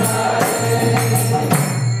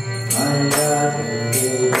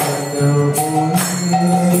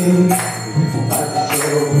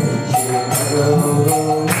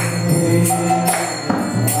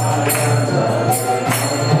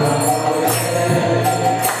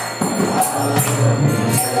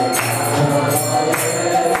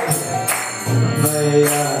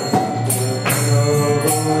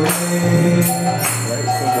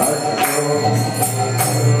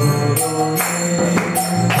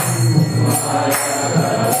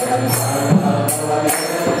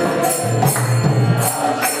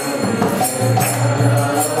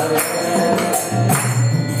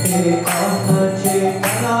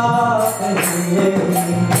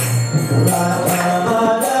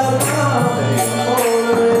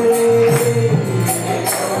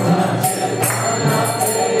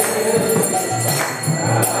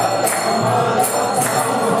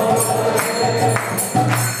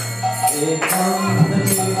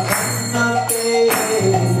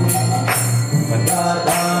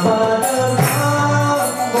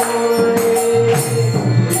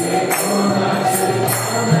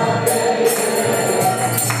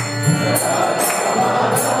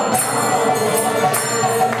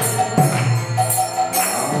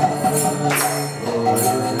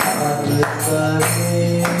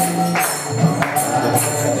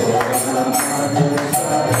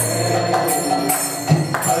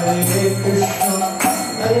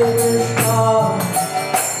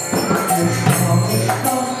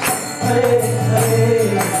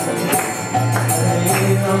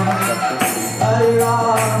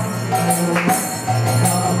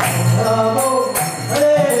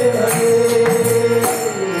 Hare Hare.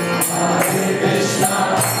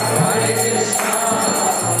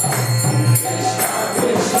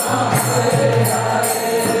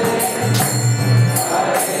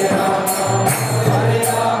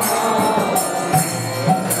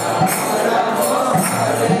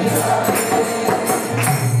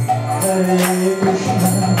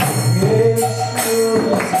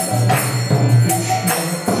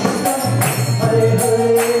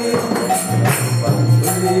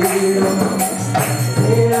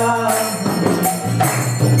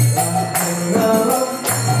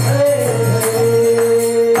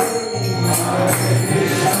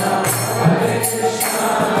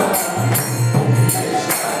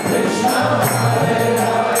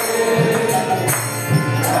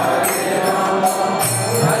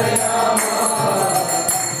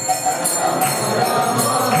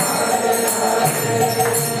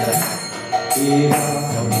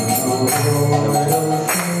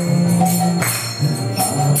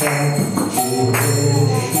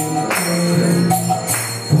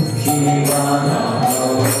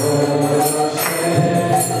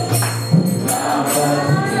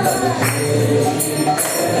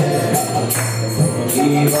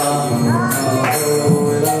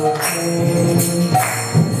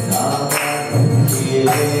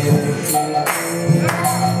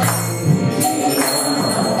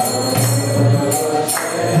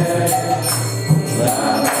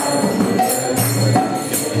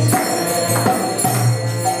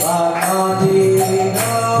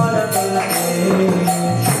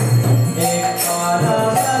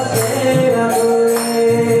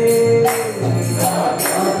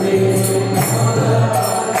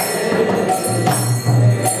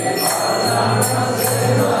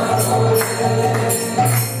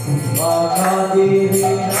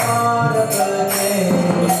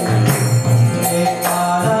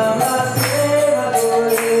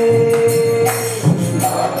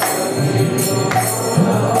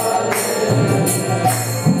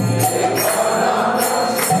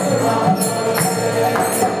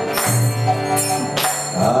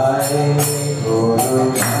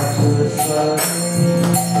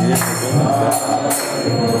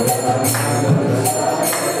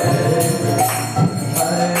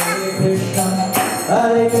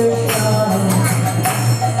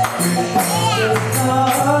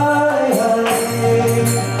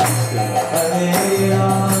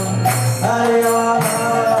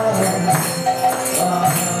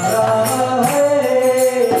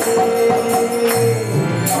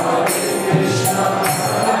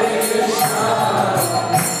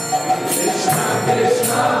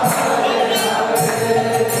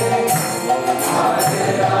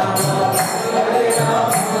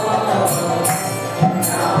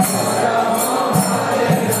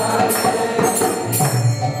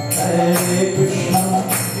 It is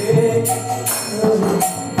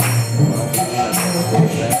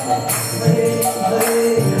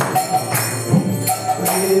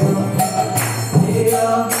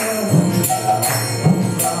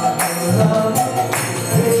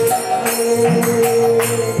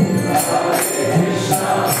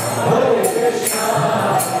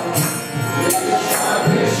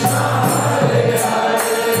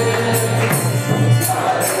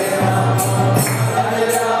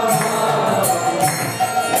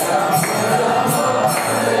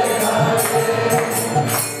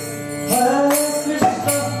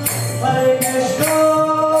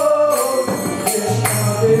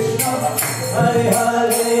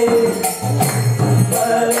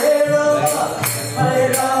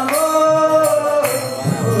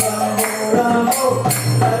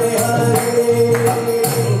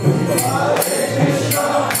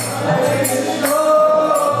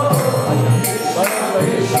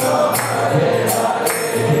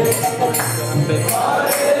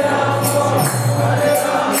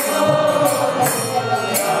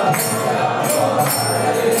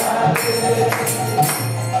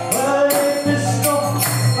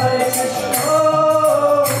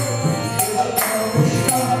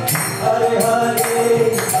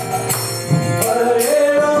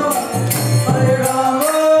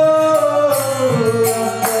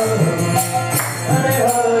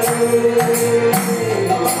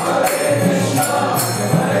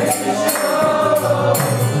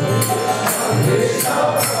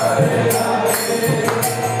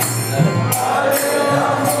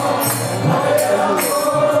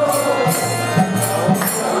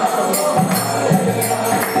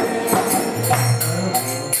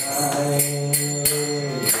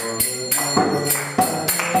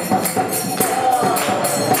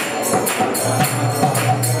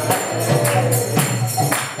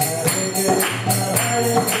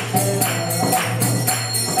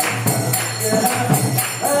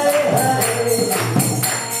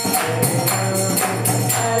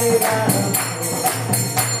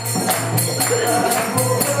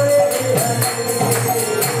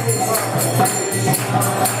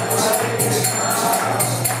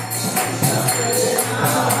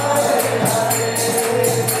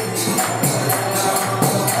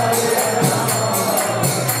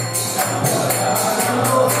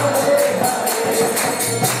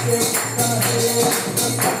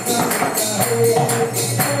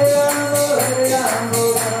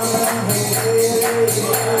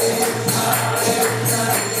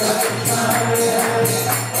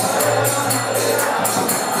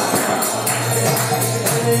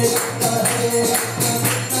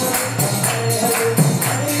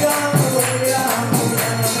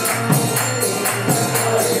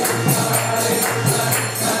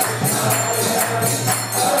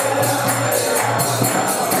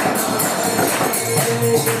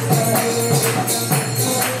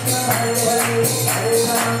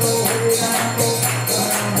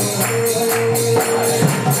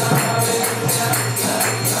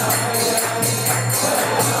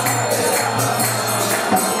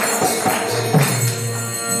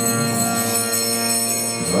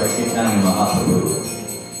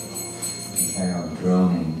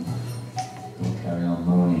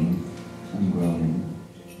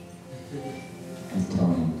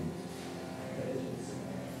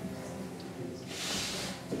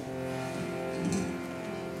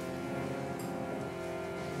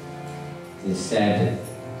said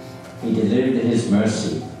that he delivered his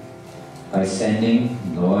mercy by sending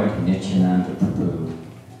Lord Nityananda Prabhu.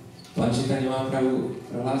 Pán Chaitanya Mahaprabhu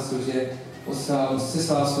prohlásil, že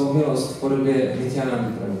seslal svou milost v podobě Nityananda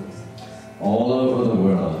Prabhu. All over the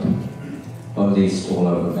world, or at least all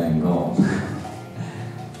over Bengal.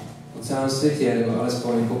 Po celém světě, nebo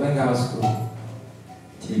alespoň po Bengálsku.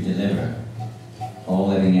 To deliver all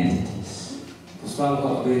living entities. Poslal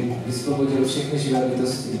ho, aby vysvobodil všechny živé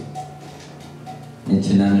bytosti.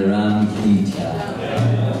 Nityananda Ram Kitya,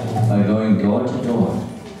 by going door to door,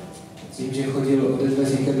 Tím, že chodil od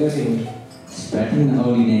dveří ke dveřím, spreading the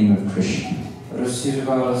holy name of Krishna,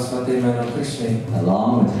 rozšiřoval svaté jméno Krishny,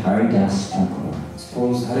 along with Haridas Thakur,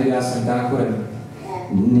 spolu s Haridasem Thakurem.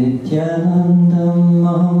 Nityanandam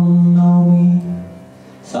Maham Naumi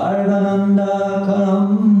Sarvananda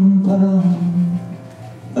Karam Param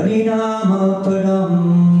Harinama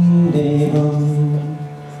Param Devam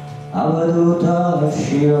Avaduta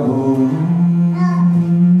Shiyahum.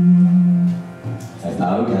 I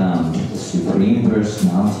bow down to the Supreme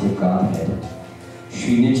Personality of Godhead,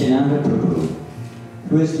 Sri Nityananda Prabhu,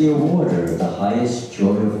 who is the awarder of the highest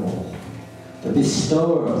joy of all, the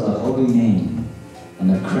bestower of the holy name, and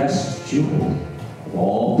the crest jewel of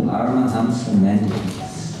all Paramahamsa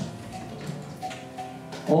entities.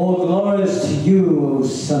 All glories to you, O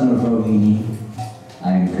son of Rohini.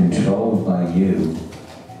 I am controlled by you.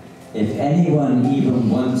 If anyone even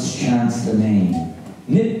once chants the name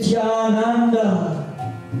Nityananda,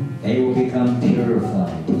 they will become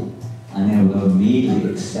purified, and I will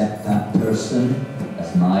immediately accept that person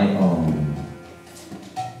as my own.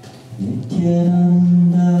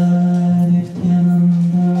 Nityananda,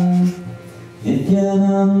 Nityananda,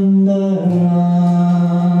 Nityananda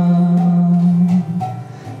Ram.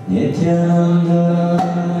 Nityananda,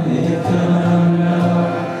 Nityananda,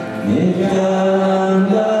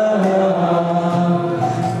 Nityananda Ram.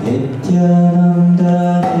 Nityananda,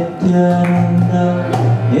 Nityananda,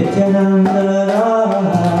 Nityananda Ram.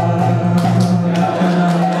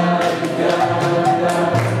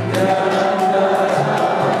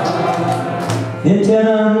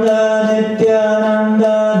 Nityananda,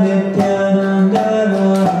 Nityananda, Nityananda Ram.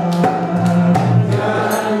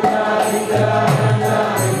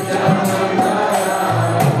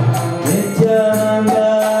 Nityananda,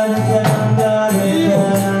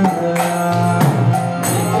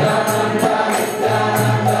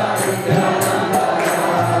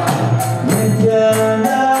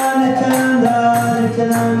 Nityananda,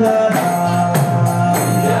 Nityananda Ram.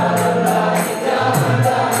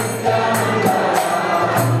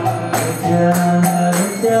 Nityananda,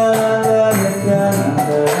 Nityananda, Nityananda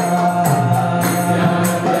Ram.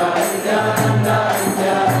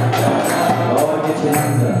 Lord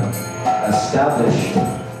Nityananda established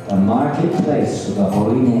a marketplace for the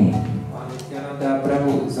holy name.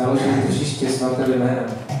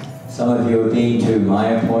 Some of you have been to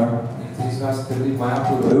Mayapur.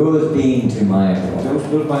 Who has been to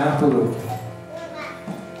Mayapur?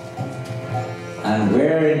 And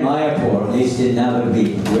where in Mayapur, at least in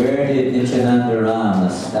Navadvip, where did Nityananda Ram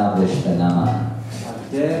establish the Nama?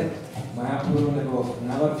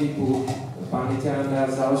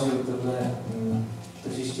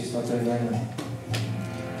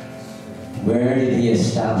 Where did he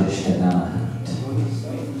establish the Nama?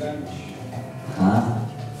 Huh?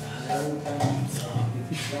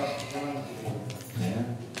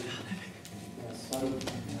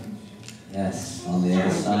 Yes, on the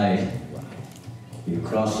other side. You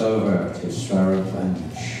cross over to Swarupanj,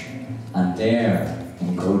 and there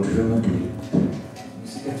in Godrumadweep.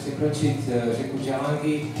 Musíte překročit řeku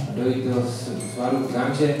Jalangi a dojít do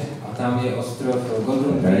Swarupanže a tam je ostrov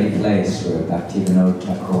Godrum. The very place where Bhaktivinoda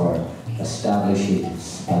Thakur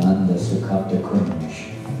establishes Ananda Sukhabda Kunj.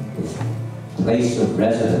 His place of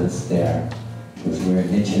residence there was where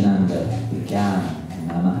Nityananda began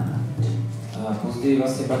Namaha. A později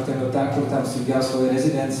vlastně Bhaktivinoda Thakur tam si udělal svou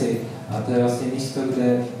rezidenci a to je vlastně místo,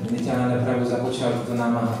 kde Nityananda Prabhu započal toto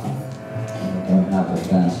Namaha. I don't have a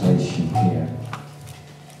translation here.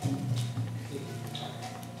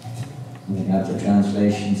 We have the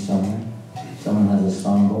translation somewhere. Someone has a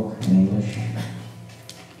songbook in English.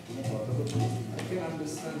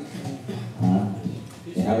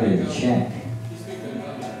 You have it in Czech.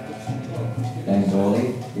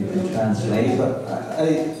 Bengali, you can translate. But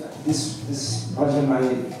this bhajan,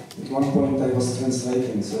 at one point I was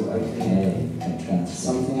translating, so I can translate.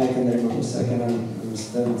 Something I can remember, so I can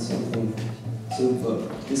understand something. So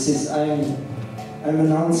this is I'm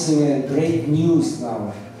announcing a great news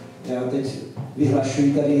now. Já teď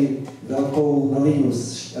vyhlašuji tady velkou novinu,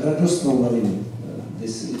 radostnou novinu.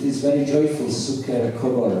 It is very joyful, Suker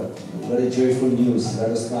Kobor, very joyful news,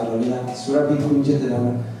 radostná novina. Surabhi Kunj, teda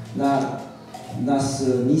na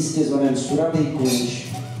místě zvaném Surabhi Kunj,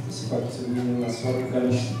 to se pak zmínil na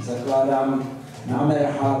Swarupanj, zakládám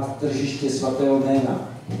námerhat tržiště svatého jména,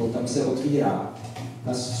 nebo tam se otvírá.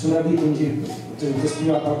 Na Surabhi Kunji, to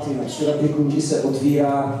zpívá Bhaktivinoda, na Surabhi Kunji se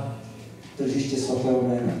otvírá tržiště svatého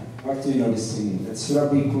jména. Bhaktivinoda is singing. At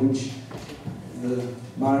Surabhi Kunj, the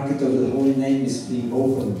market of the holy name is being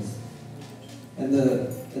opened. And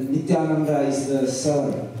Nityananda is the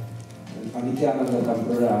seller. And Nityananda tam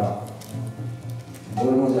prodává.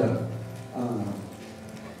 Dormodar.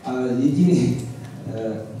 A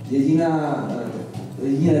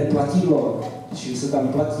jediné platidlo, čím se tam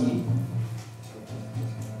platí,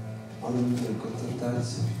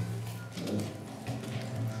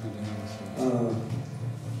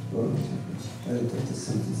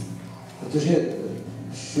 protože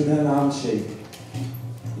všude nám šej.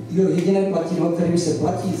 Jediné platidlo, kterým se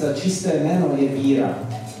platí za čisté jméno, je víra.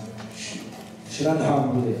 Shraddha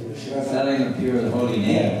bude. Selling a pure holy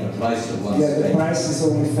name, the price of one's faith. The price is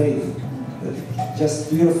only faith. Just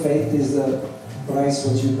pure faith is the price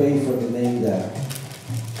what you pay for the name there.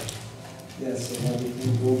 Yes, so now we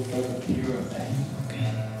can go for the pure faith.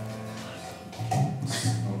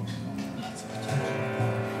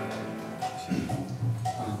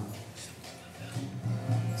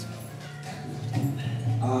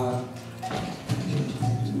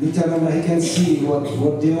 Nityananda, he can see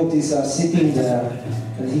what devotees are sitting there,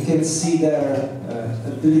 and he can see their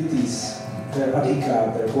abilities, their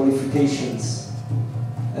adhikar, their qualifications.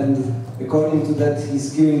 And according to that,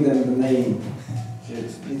 he's giving them the name.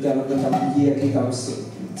 Nityananda tam vidí,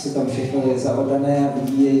 co tam všechno je zaodané, a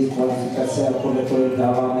vidí jejich kvalifikace a podle toho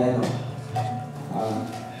dává jméno.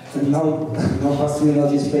 And now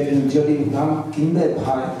Bhaktivinoda is speaking, Jodi Nam Kinde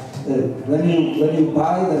Bhai, when you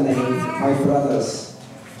buy the name, my brothers,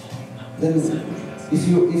 then if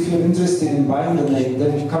you're interested in buying the name,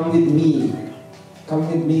 then come with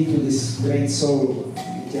me to this great soul.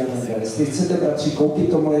 Jestli chcete, bratři, koupit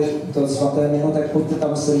to svaté jméno, tak pojďte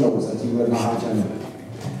tam se mnou za tímhle Mahajanem.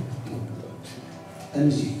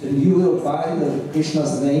 And you will buy the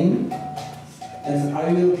Krishna's name, and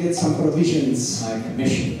I will get some provisions. My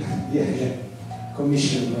commission. Yeah.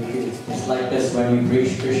 Commission. It's like this when we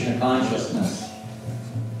preach Krishna consciousness.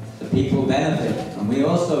 The people benefit, and we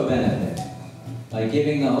also benefit. By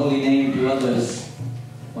giving the holy name to others,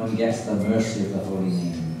 one gets the mercy of the holy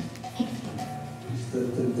name.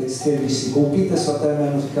 Když si koupíte svaté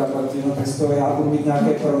jméno, říká Protivanov, tak z toho já budu mít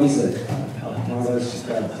nějaké provize.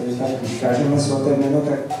 Když kážeme svaté jméno,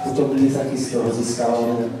 tak potom my taky z toho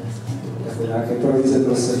získáváme jako nějaké provize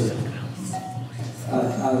pro sebe.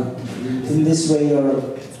 In this way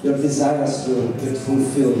your desires will get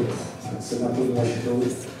fulfilled. Tak se naplní vaše touhy.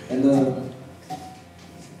 And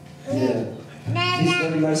he's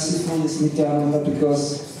very merciful, this Nityananda,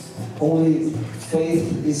 because only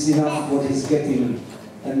faith is enough what he's getting,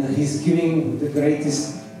 and he's giving the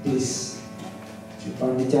greatest bliss.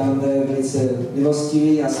 Pan Nityananda je velice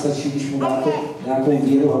milostivý a stačí, když mu dáte nějakou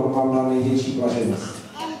víru a on vám dá největší blaženost.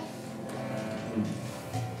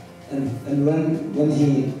 And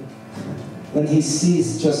when he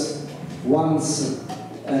sees just once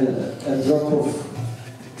a drop of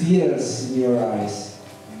tears in your eyes,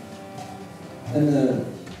 and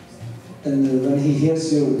when he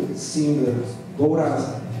hears you sing the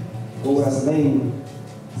Gaura's name,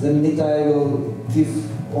 then Nitai will give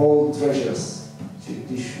all treasures.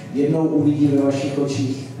 Když jednou uvidí ve vašich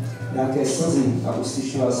očích nějaké slzy a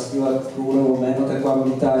uslyší vás zpívat Gaurovo jméno, tak vám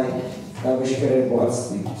Nitai dá veškeré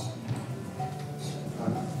bohatství.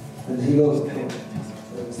 And he will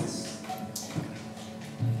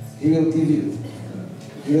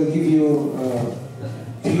give you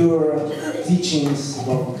pure teachings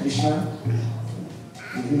about Krishna.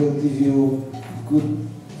 He will give you good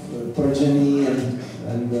progeny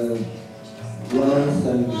and wealth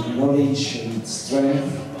and knowledge and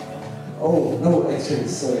strength. Oh no, actually,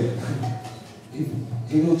 sorry.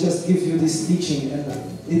 He will just give you this teaching, and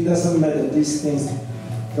it doesn't matter. These things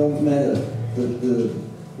don't matter.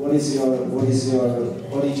 What is your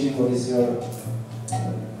origin? What is your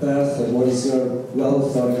birth? And what is your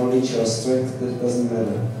wealth or knowledge or strength? That doesn't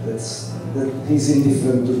matter. He's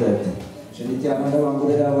indifferent to that. Že Nityananda vám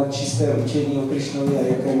bude dávat čisté učení o Krishnovi a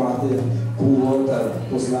jaké máte původ a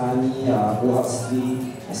poznání a bohatství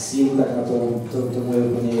a sílu, tak na tomu je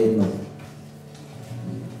úplně jedno.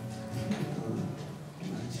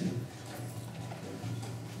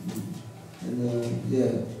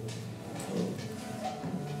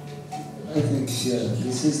 I think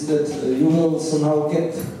this is that you will somehow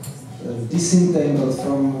get disentangled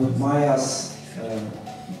from Maya's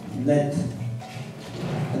net.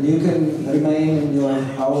 And you can remain in your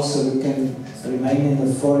house, or you can remain in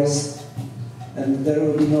the forest, and there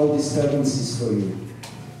will be no disturbances for you.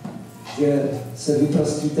 Že se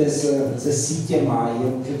vyprostíte ze sítě máji,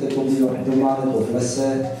 můžete pobývat doma nebo v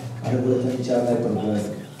lese a nebudete mít žádné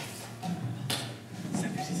problémy.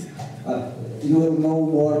 You will no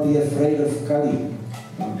more be afraid of Kali.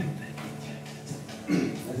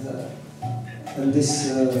 And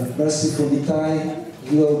this merciful Nitai,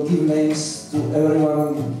 he will give names to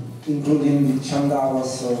everyone, including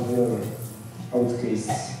Chandavas or the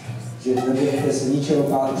outcasts. Že nebudete se ničeho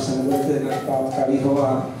bát, už se nebudete bát Kaliho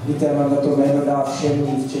a Nityananda to jméno dá všem,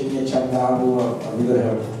 včetně Chandavu a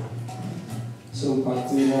vyvrhel. So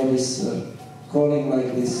Bhaktivinoda is calling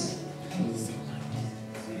like this.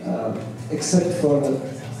 Except for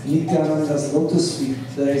Nityananda's lotus feet,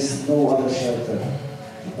 there is no other shelter.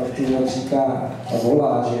 Bhaktivinoda říká a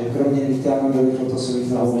volá, že kromě Nityanandových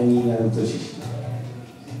lotosových nohou není jiné útočiště.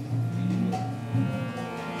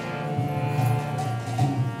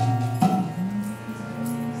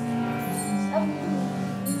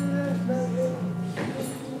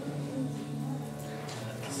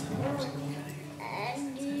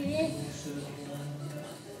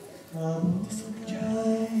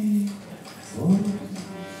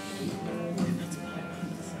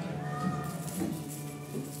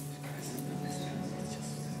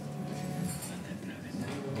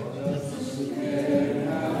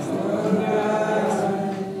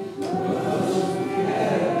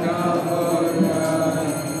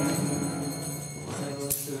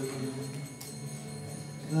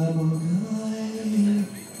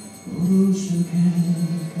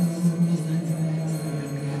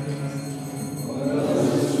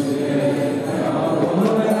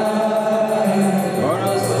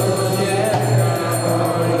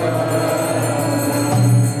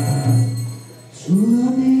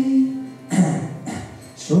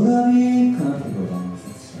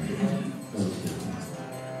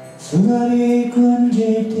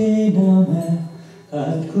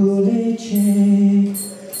 Kuliche,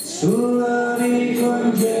 Sulari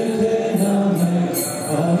Kunjete Name,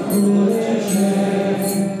 Kuliche,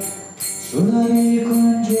 Sulari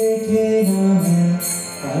Kunjete Name,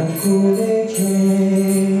 Kuliche,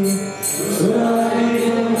 Sulari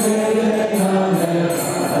Kunjete Name,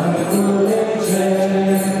 Kuliche,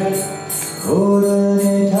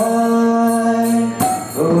 Kodanitai,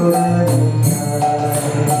 Kodanitai,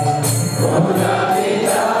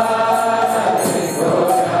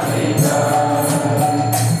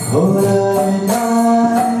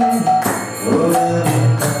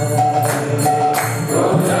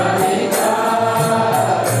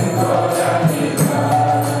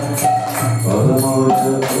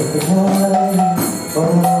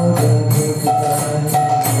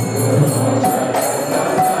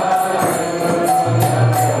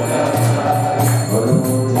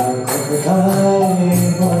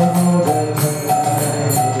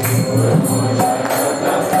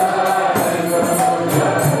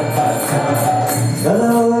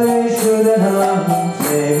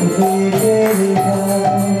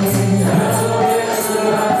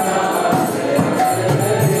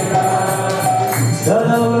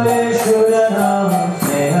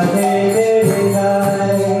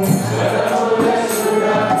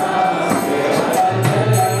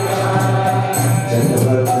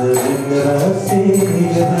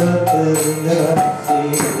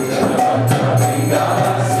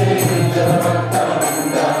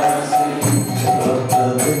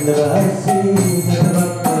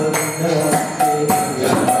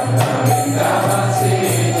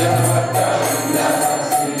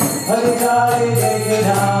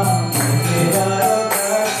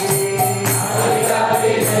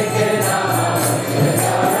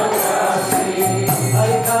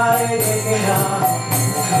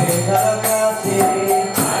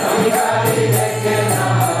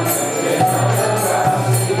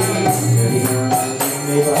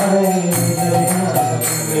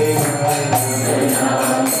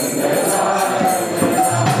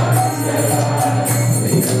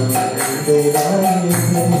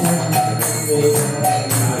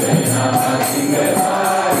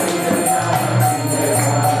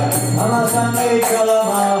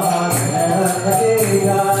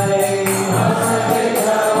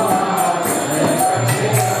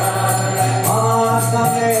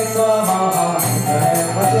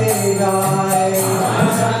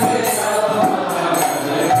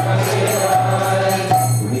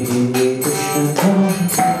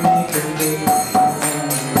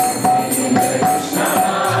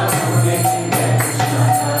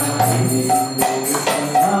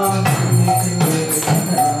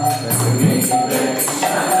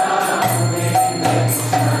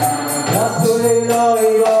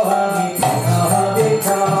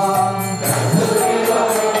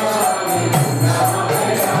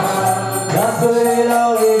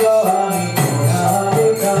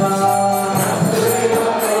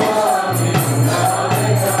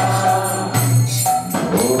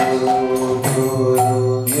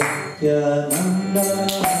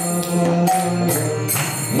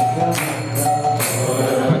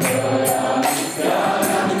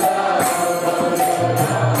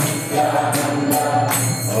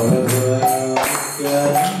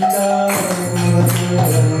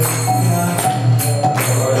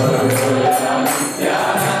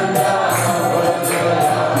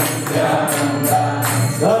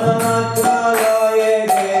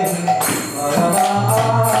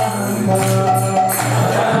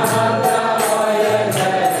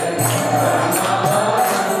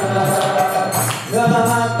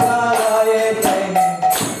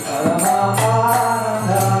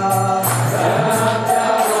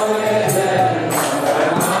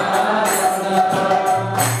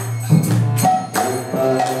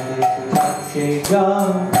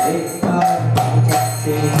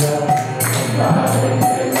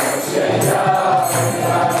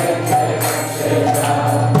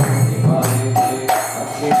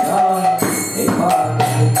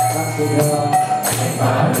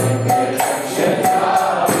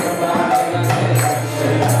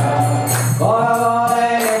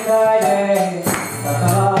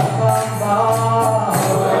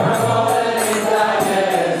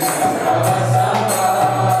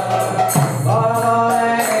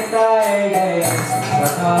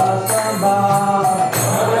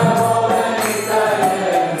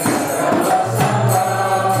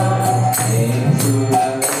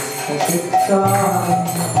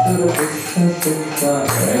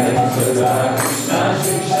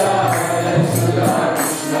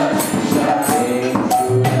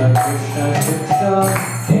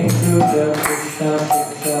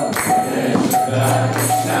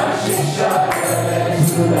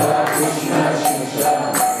 Krishna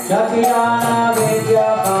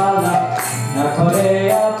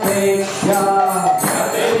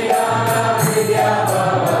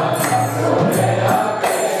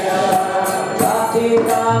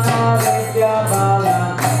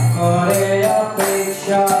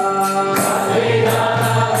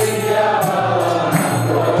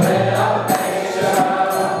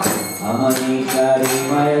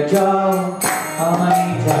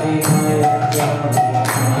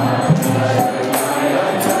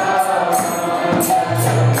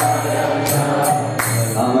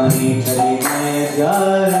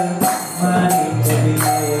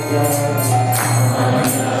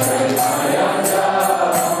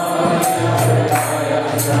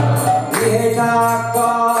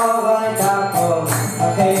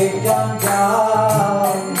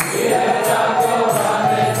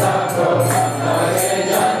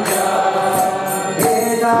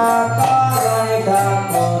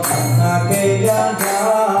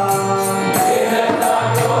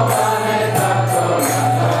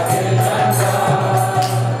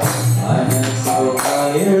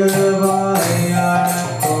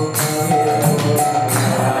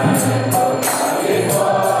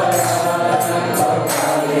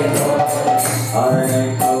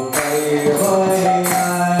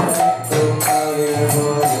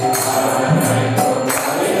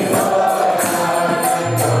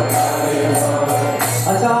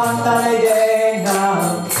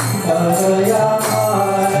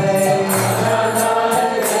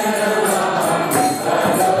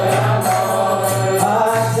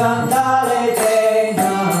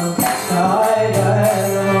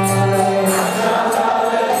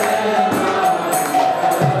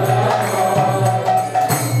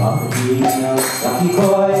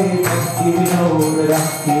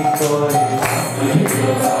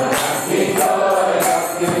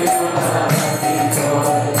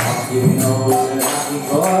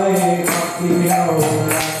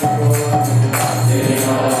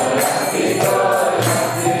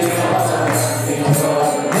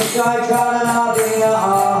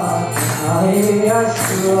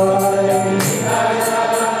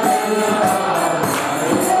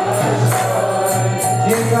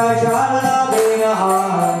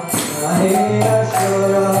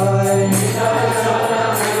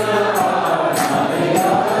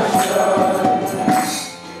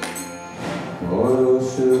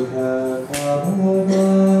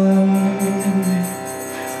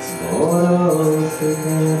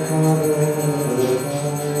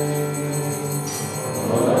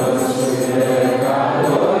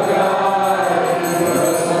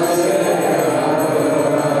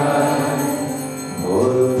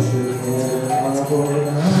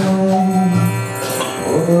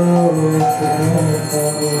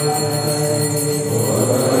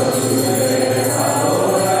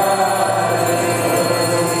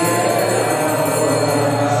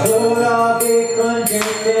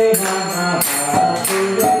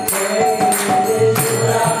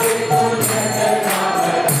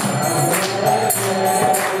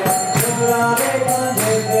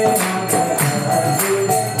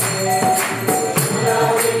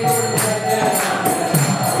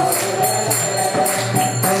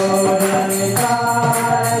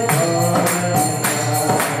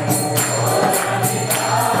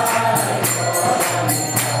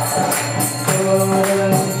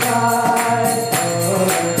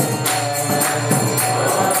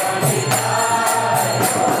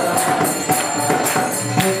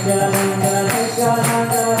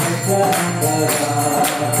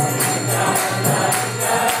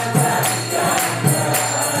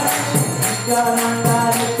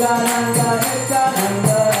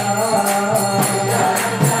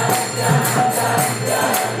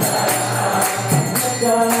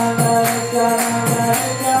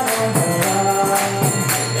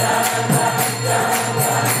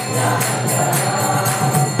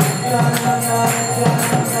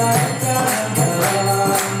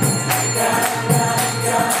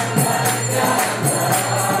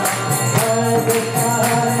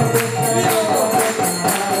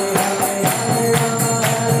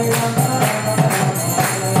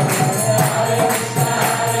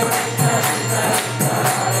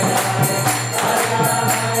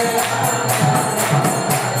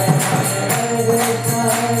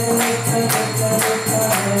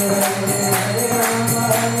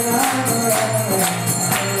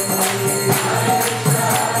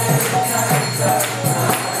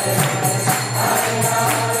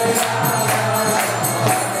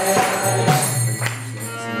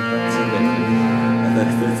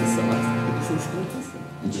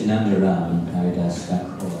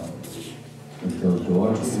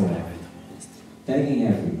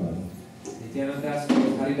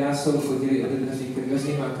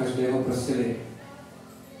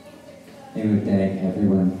They would beg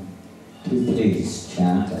everyone to please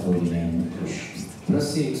chant the holy name of Krishna.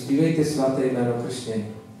 Prosím, zpívejte svaté jméno Krishny.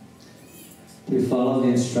 To follow the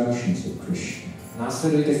instructions of Krishna.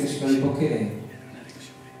 Následujte Krishnovi pokyny.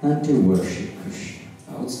 And to worship Krishna.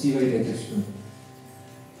 A uctívejte Krishnu.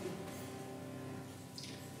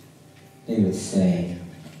 They would say,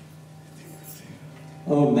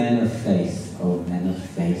 O men of faith, O men of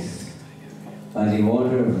faith, by the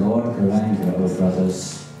order of Lord Gauranga, O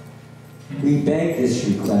brothers, we beg this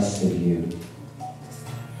request of you.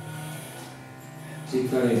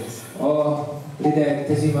 Říkali, o lidé,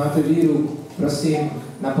 kteří máte víru, prosím,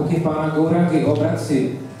 na pokyn pána Gaurangy, o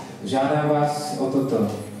bratři, žádám vás o toto.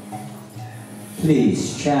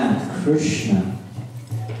 Please chant Krishna.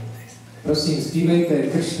 Prosím, zpívejte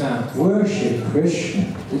Krishna. Worship Krishna.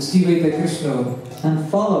 Uctívejte Krishnu. And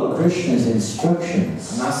follow Krishna's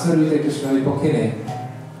instructions. A následujte Krishnovy pokyny.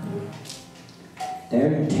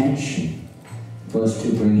 Their intention was to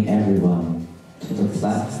bring everyone to the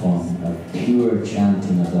platform of pure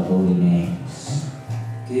chanting of the holy names.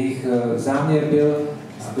 Jejich záměr byl,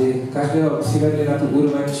 aby každého přivedli na tu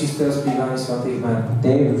úroveň čistého zpívání svatých jmen.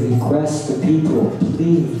 They request the people,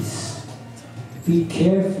 please, be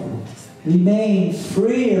careful, remain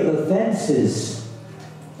free of offenses.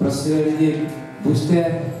 Prosili lidi,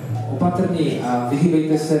 buďte opatrní a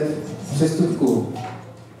vyhýbejte se přestupku.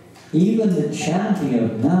 Even the chanting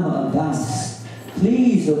of Nama Das,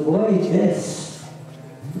 please avoid this.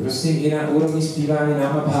 Prosím, i na úrovni zpívání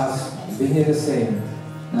Nama Bhas, vyhněte se jim.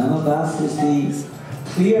 Nama Das is the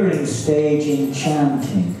clearing stage in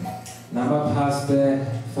chanting. Nama Bhas je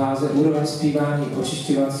fáze úroveň zpívání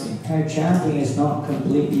očišťovací. Our chanting is not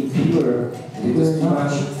completely pure.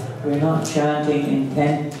 We're not chanting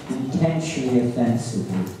intentionally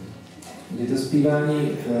offensively. Kdy to zpívání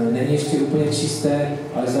není ještě úplně čisté,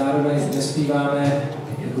 ale zároveň nespíváme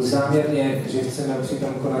jako záměrně, že chceme přitom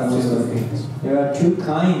konat přestupky. There are two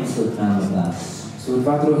kinds of Nama Das. Jsou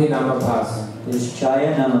dva druhy Nama Bhas. There's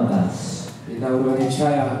Chaya Nama Das. Jedna úroveň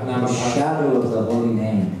Chaya Nama The Bhas. shadow of the holy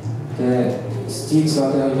name. To je stín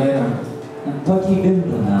svatého jména. And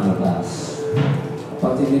Protivanov Nama Das,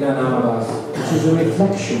 Protivanov Nama Bhas. which is a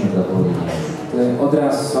reflection of the holy name. To je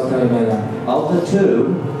odraz svatého jména. Of the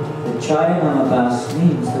two, the Chaya Nama Das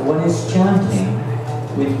means that one is chanting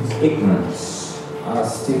with ignorance. A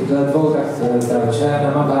z těchto dvou, tak ta Chaya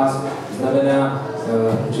Nama Bhas znamená,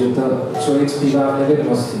 že to člověk zpívá v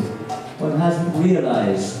nevědomosti. One hasn't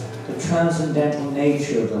realized the transcendental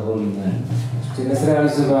nature of the holy name. Že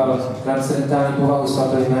nezrealizoval transcendentální povahu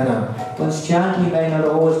svatého jména. One's chanting may not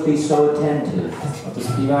always be so attentive. A to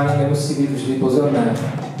zpívání nemusí být vždy pozorné.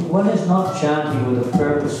 One is not chanting with a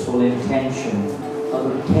purposeful intention of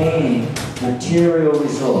obtaining material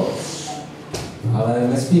results. Ale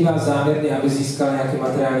nespívá záměrně, aby získal nějaké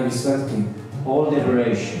materiální výsledky. Or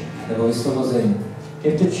liberation. Nebo vysvobození.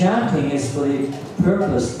 If the chanting is for the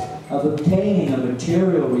purpose of obtaining a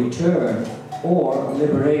material return or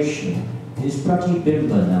liberation, is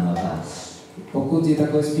Pratibimba Nama Das. Pokud je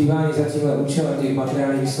takové zpívání za tímhle účelem těch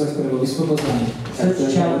materiálních výsledků nebo vysvobození, tak to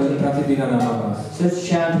je Pratibimba Nama Das. Such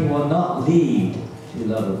chanting will not lead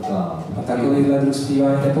to love of God. A takovýhle druh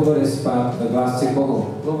zpívání nepovede spát k lásce k Bohu.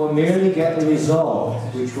 But will merely get the result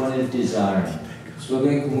which one is desiring.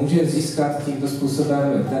 Člověk může získat tímto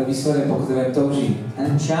způsobem ten výsledek, po kterém touží.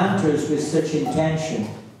 And chanters with such intention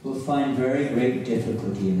will find very great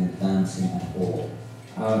difficulty in advancing at all.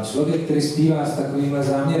 A člověk, který zpívá s takovýmhle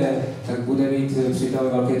záměrem, tak bude mít přitom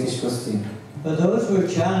velké těžkosti. But those who are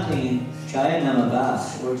chanting in Chaya Nama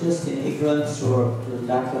Das, or just in ignorance or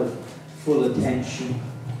the lack of full attention,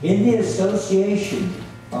 in the association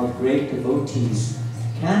of great devotees,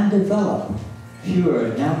 can develop pure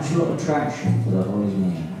natural attraction for the holy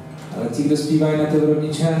name. Ale ti, kdo zpívají na té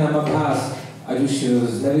úrovni Chaya Nama Das, ať už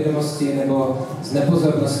z nevědomosti nebo z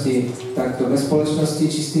nepozornosti, tak ve společnosti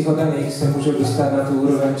čistých oddaných se můžou dostat na tu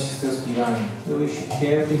úroveň čistého zpívání. So we should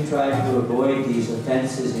carefully try to avoid these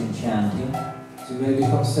offenses in chanting. Měli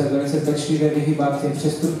bychom se velice pečlivě vyhýbat těm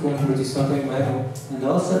přestupkům proti svatému jménu.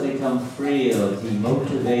 And also become free of the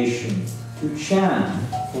motivation to chant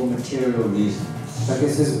for material reasons. Také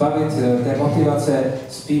se zbavit té motivace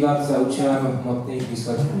zpívat za účelem hmotných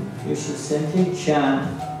výsledků. We should simply chant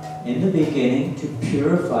in the beginning to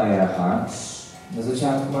purify our hearts. Na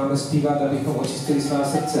začátku máme zpívat, abychom očistili svá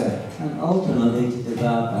srdce. And ultimately to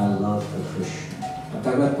develop our love for Krishna. A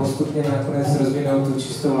takhle postupně nakonec rozvinout tu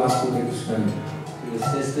čistou lásku ke Krishnovi.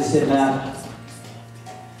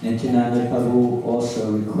 Janananda Prabhu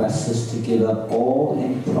also requests us to give up all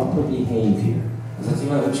improper behavior. A za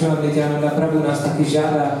tímhle účelem Janananda Prabhu nás taky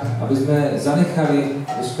žádá, aby jsme zanechali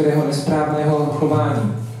veškerého nesprávného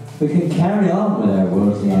chování. We can carry on with our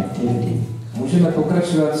worldly activity. Můžeme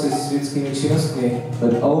pokračovat se světskými činnostmi,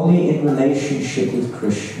 but only in relationship with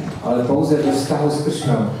Krishna. Ale pouze ve vztahu s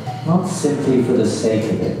Krishnou. Not simply for the sake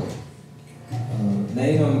of it.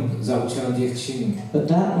 Nejenom za účelem těch činů. But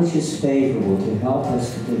that which is favorable to help us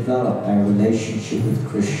to develop our relationship with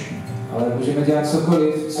Krishna. Ale můžeme dělat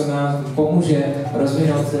cokoliv, co nám pomůže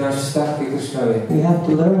rozvinout náš vztah ke Krishnovi. We have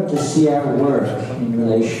to learn to see our work in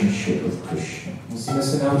relationship with Krishna. Musíme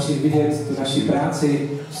se naučit vidět tu naši práci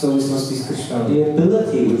v souvislosti s Krishnou. The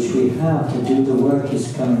ability which we have to do the work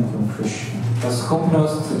is coming from Krishna. Ta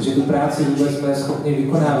schopnost, že tu práci vůbec jsme schopni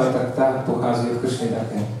vykonávat, tak ta pochází od Krishny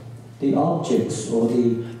také. The objects or the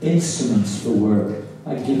instruments for work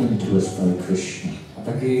are given to us by Krishna. A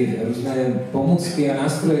taky různé pomůcky a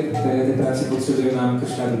nástroje, které ty práci potřebuje, nám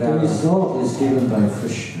Krishna dodává. The result is given by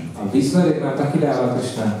Krishna. A výsledek nám taky dává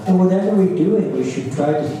Krishna. And whatever we do, we should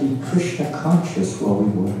try to be Krishna conscious while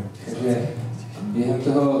we work. Takže během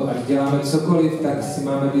toho, ať děláme cokoliv, tak si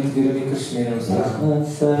máme být vědomí Krishny neustále.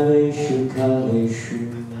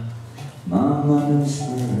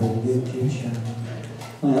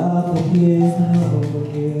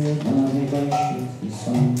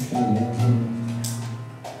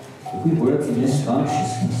 If we work in this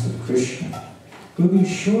consciousness of Krishna, we'll be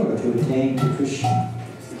sure to attain to Krishna.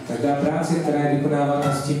 Každá práce, která je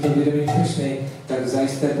vykonávána s tímto vědomím Krishny, tak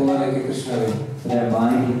zajisté povede ke Krishnovi. Their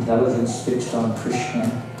mind intelligence fixed on Krishna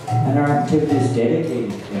and our activities dedicated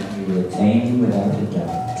to him, we will attain him without a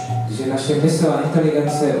doubt. Když naše mysl a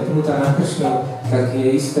inteligence je upnutá na Krishnu, tak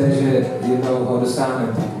je jisté, že jednou ho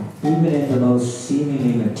dosáhneme. Even in the most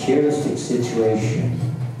seemingly materialistic situation,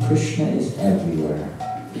 Krishna is everywhere.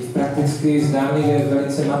 I v prakticky zdánlivě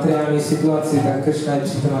velice materiální situaci, tak Krishna je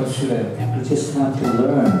přítomen všude. We just have to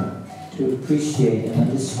learn to appreciate and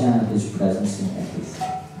understand his presence in everything.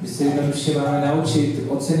 My se jednoduše máme naučit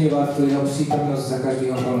oceňovat tu jeho přítomnost za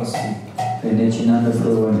každých okolností. Janananda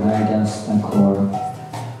Goswami and Haridas Thakur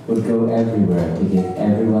would go everywhere to give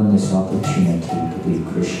everyone this opportunity to be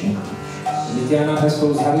Krishna conscious. Nityananda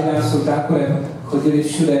spolu s Haridasou Thakurem chodili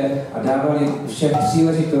všude a dávali všem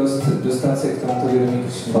příležitost dostat se k tomuto vědomí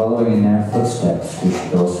Krishny. Following in their footsteps, we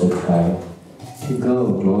should also try to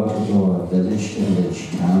go door to door, village to village,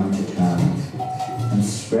 town to town, and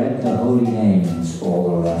spread the holy names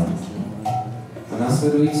all around. A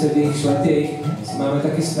následující v jejich letech se máme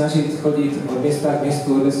taky snažit chodit od města k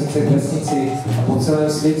městu, od vesnice k vesnici a po celém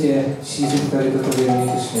světě šířit tady toto vědomí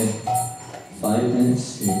Krishny. 5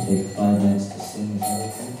 minutes, you take 5 minutes to sing, is that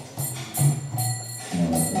okay?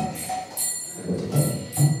 No, I finish. For today.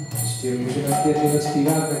 Ještě můžeme 5 minut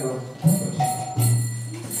zpívat, nebo?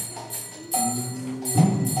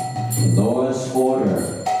 The Lord's order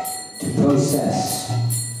to process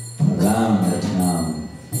around the town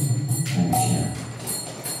and chant.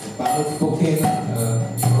 Pánův pokyn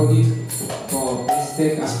chodit po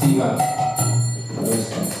městech a zpívat.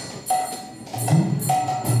 Process.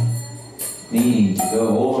 Meaning to go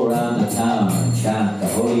all around the town and chant the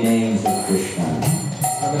holy names of Krishna.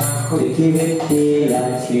 Viti Viti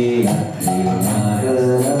Yachi Yati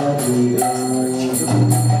Nagaradi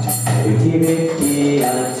Viti Viti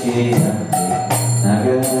Yachi Yati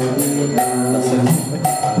Nagaradi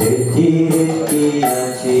Viti Viti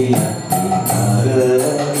Yachi Yati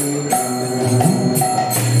Nagaradi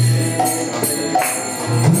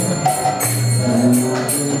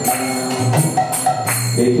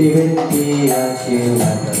Viti Viti Yachi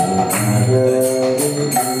Yati Nagaradi.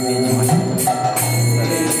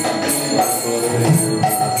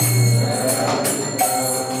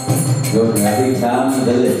 Go to every town and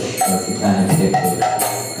village if you can addicted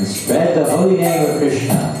and spread the holy name of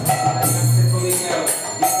Krishna.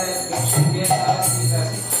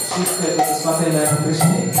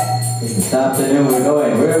 This afternoon we're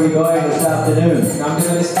going. Where are we going this afternoon?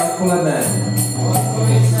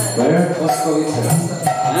 Where?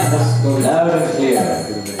 Loud and clear.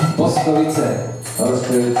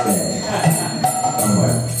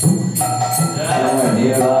 Somewhere. Somewhere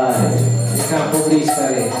nearby.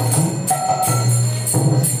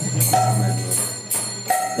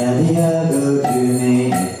 Nadiya Goswami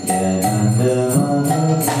Nityananda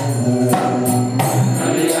Maharaj.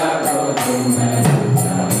 Nadiya Goswami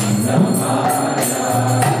Nityananda Maharaj.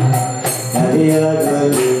 Nadiya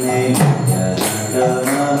Goswami Nityananda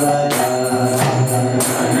Maharaj.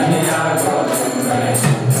 Nadiya Goswami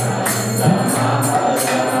Nityananda Maharaj.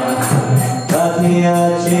 Patiya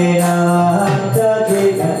Chena Hatta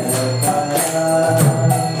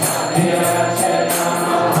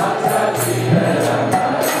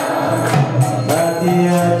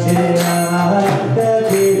Patiya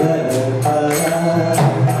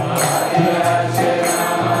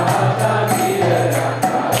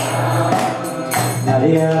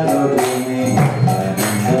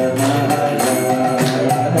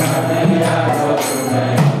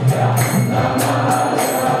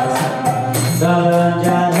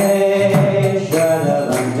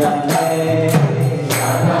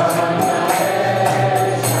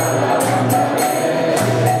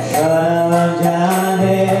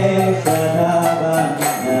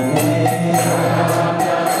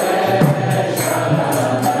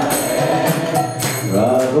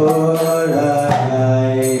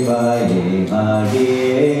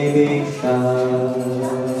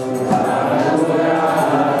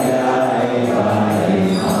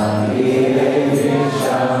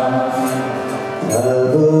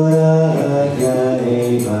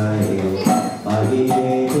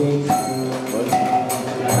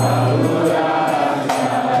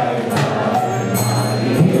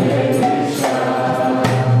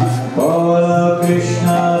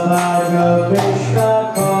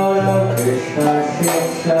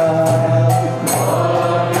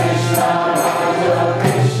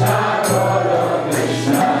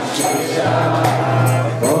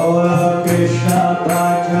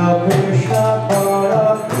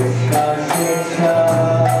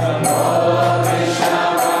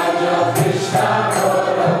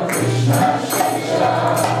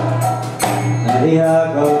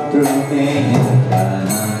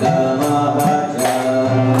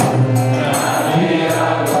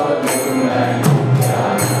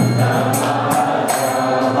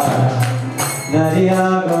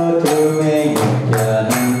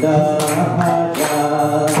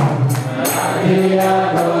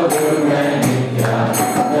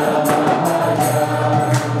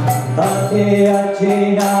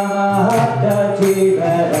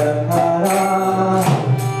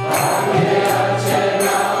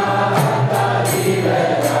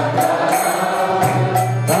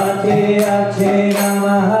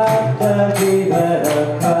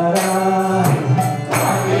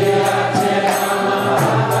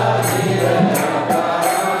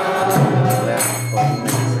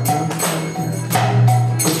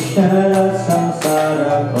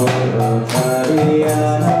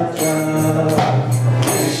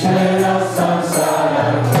Krishna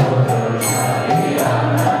samsara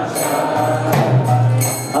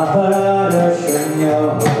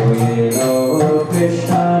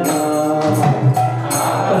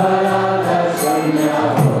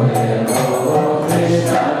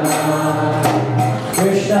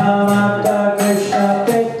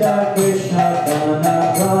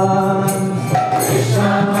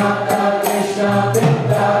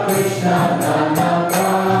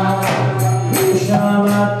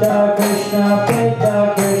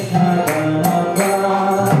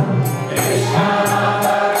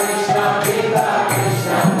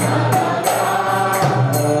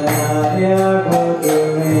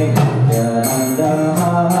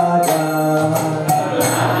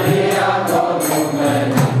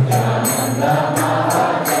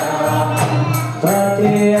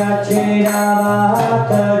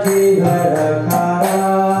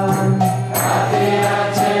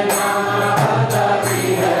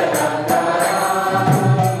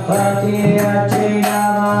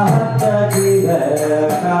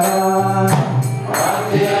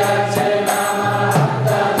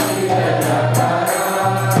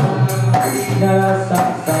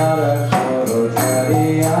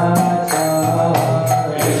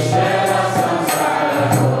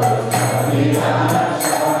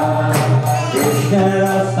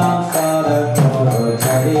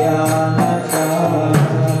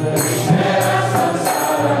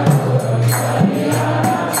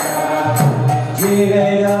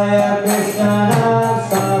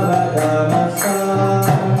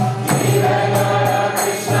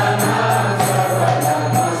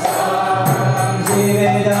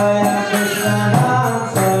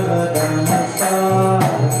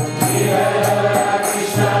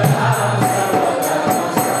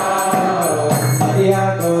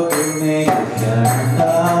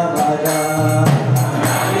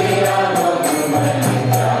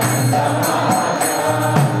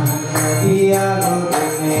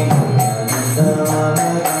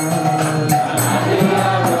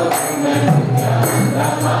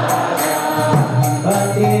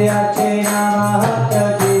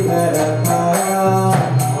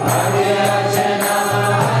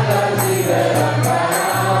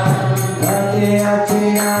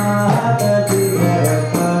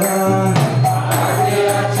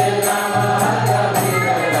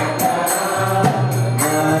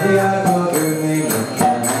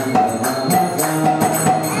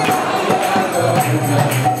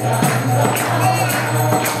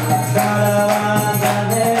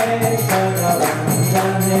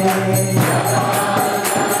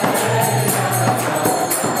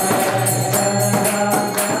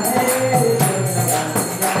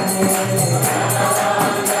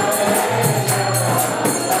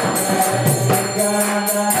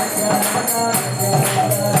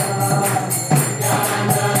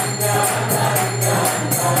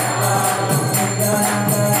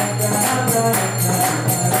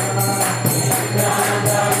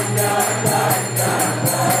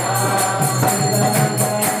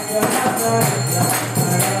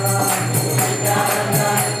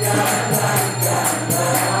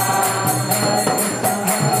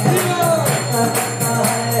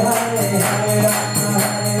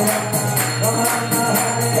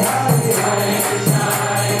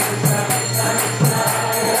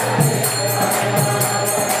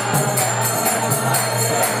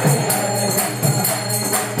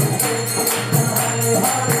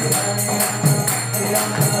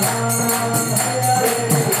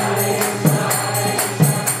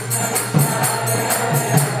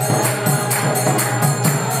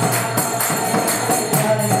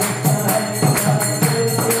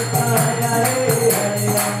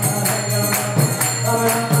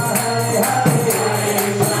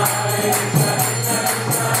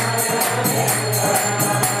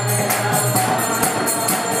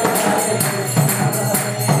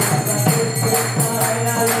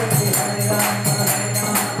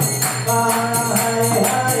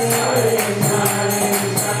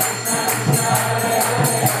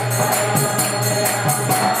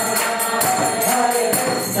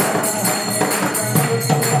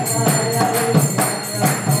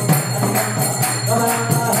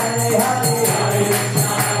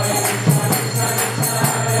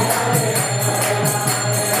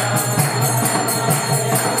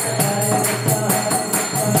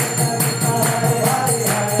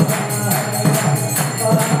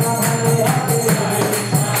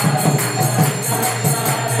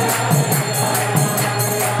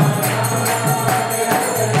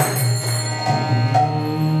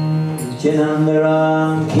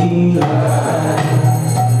Nityanandaram ki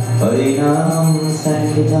Harinam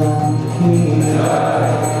Sankirtan ki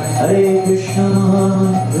Hare Krishna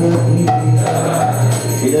Mahamantra ki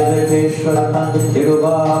Shridaveteshwara Pandit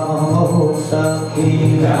Tirubhamahosa ki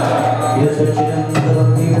Shridasachidanda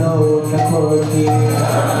Bhaktivino Thakur ki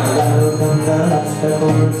Shridarotamdas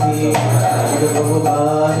Thakur ki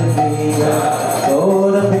Shridaprabhupada ki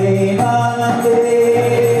Gaura Premanande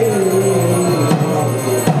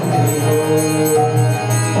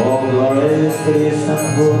All glories to the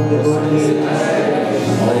Sambhur Devotee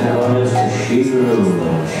All glories to Shri-Guru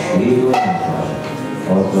Shri-Guru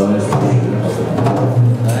All glories to Shri-Guru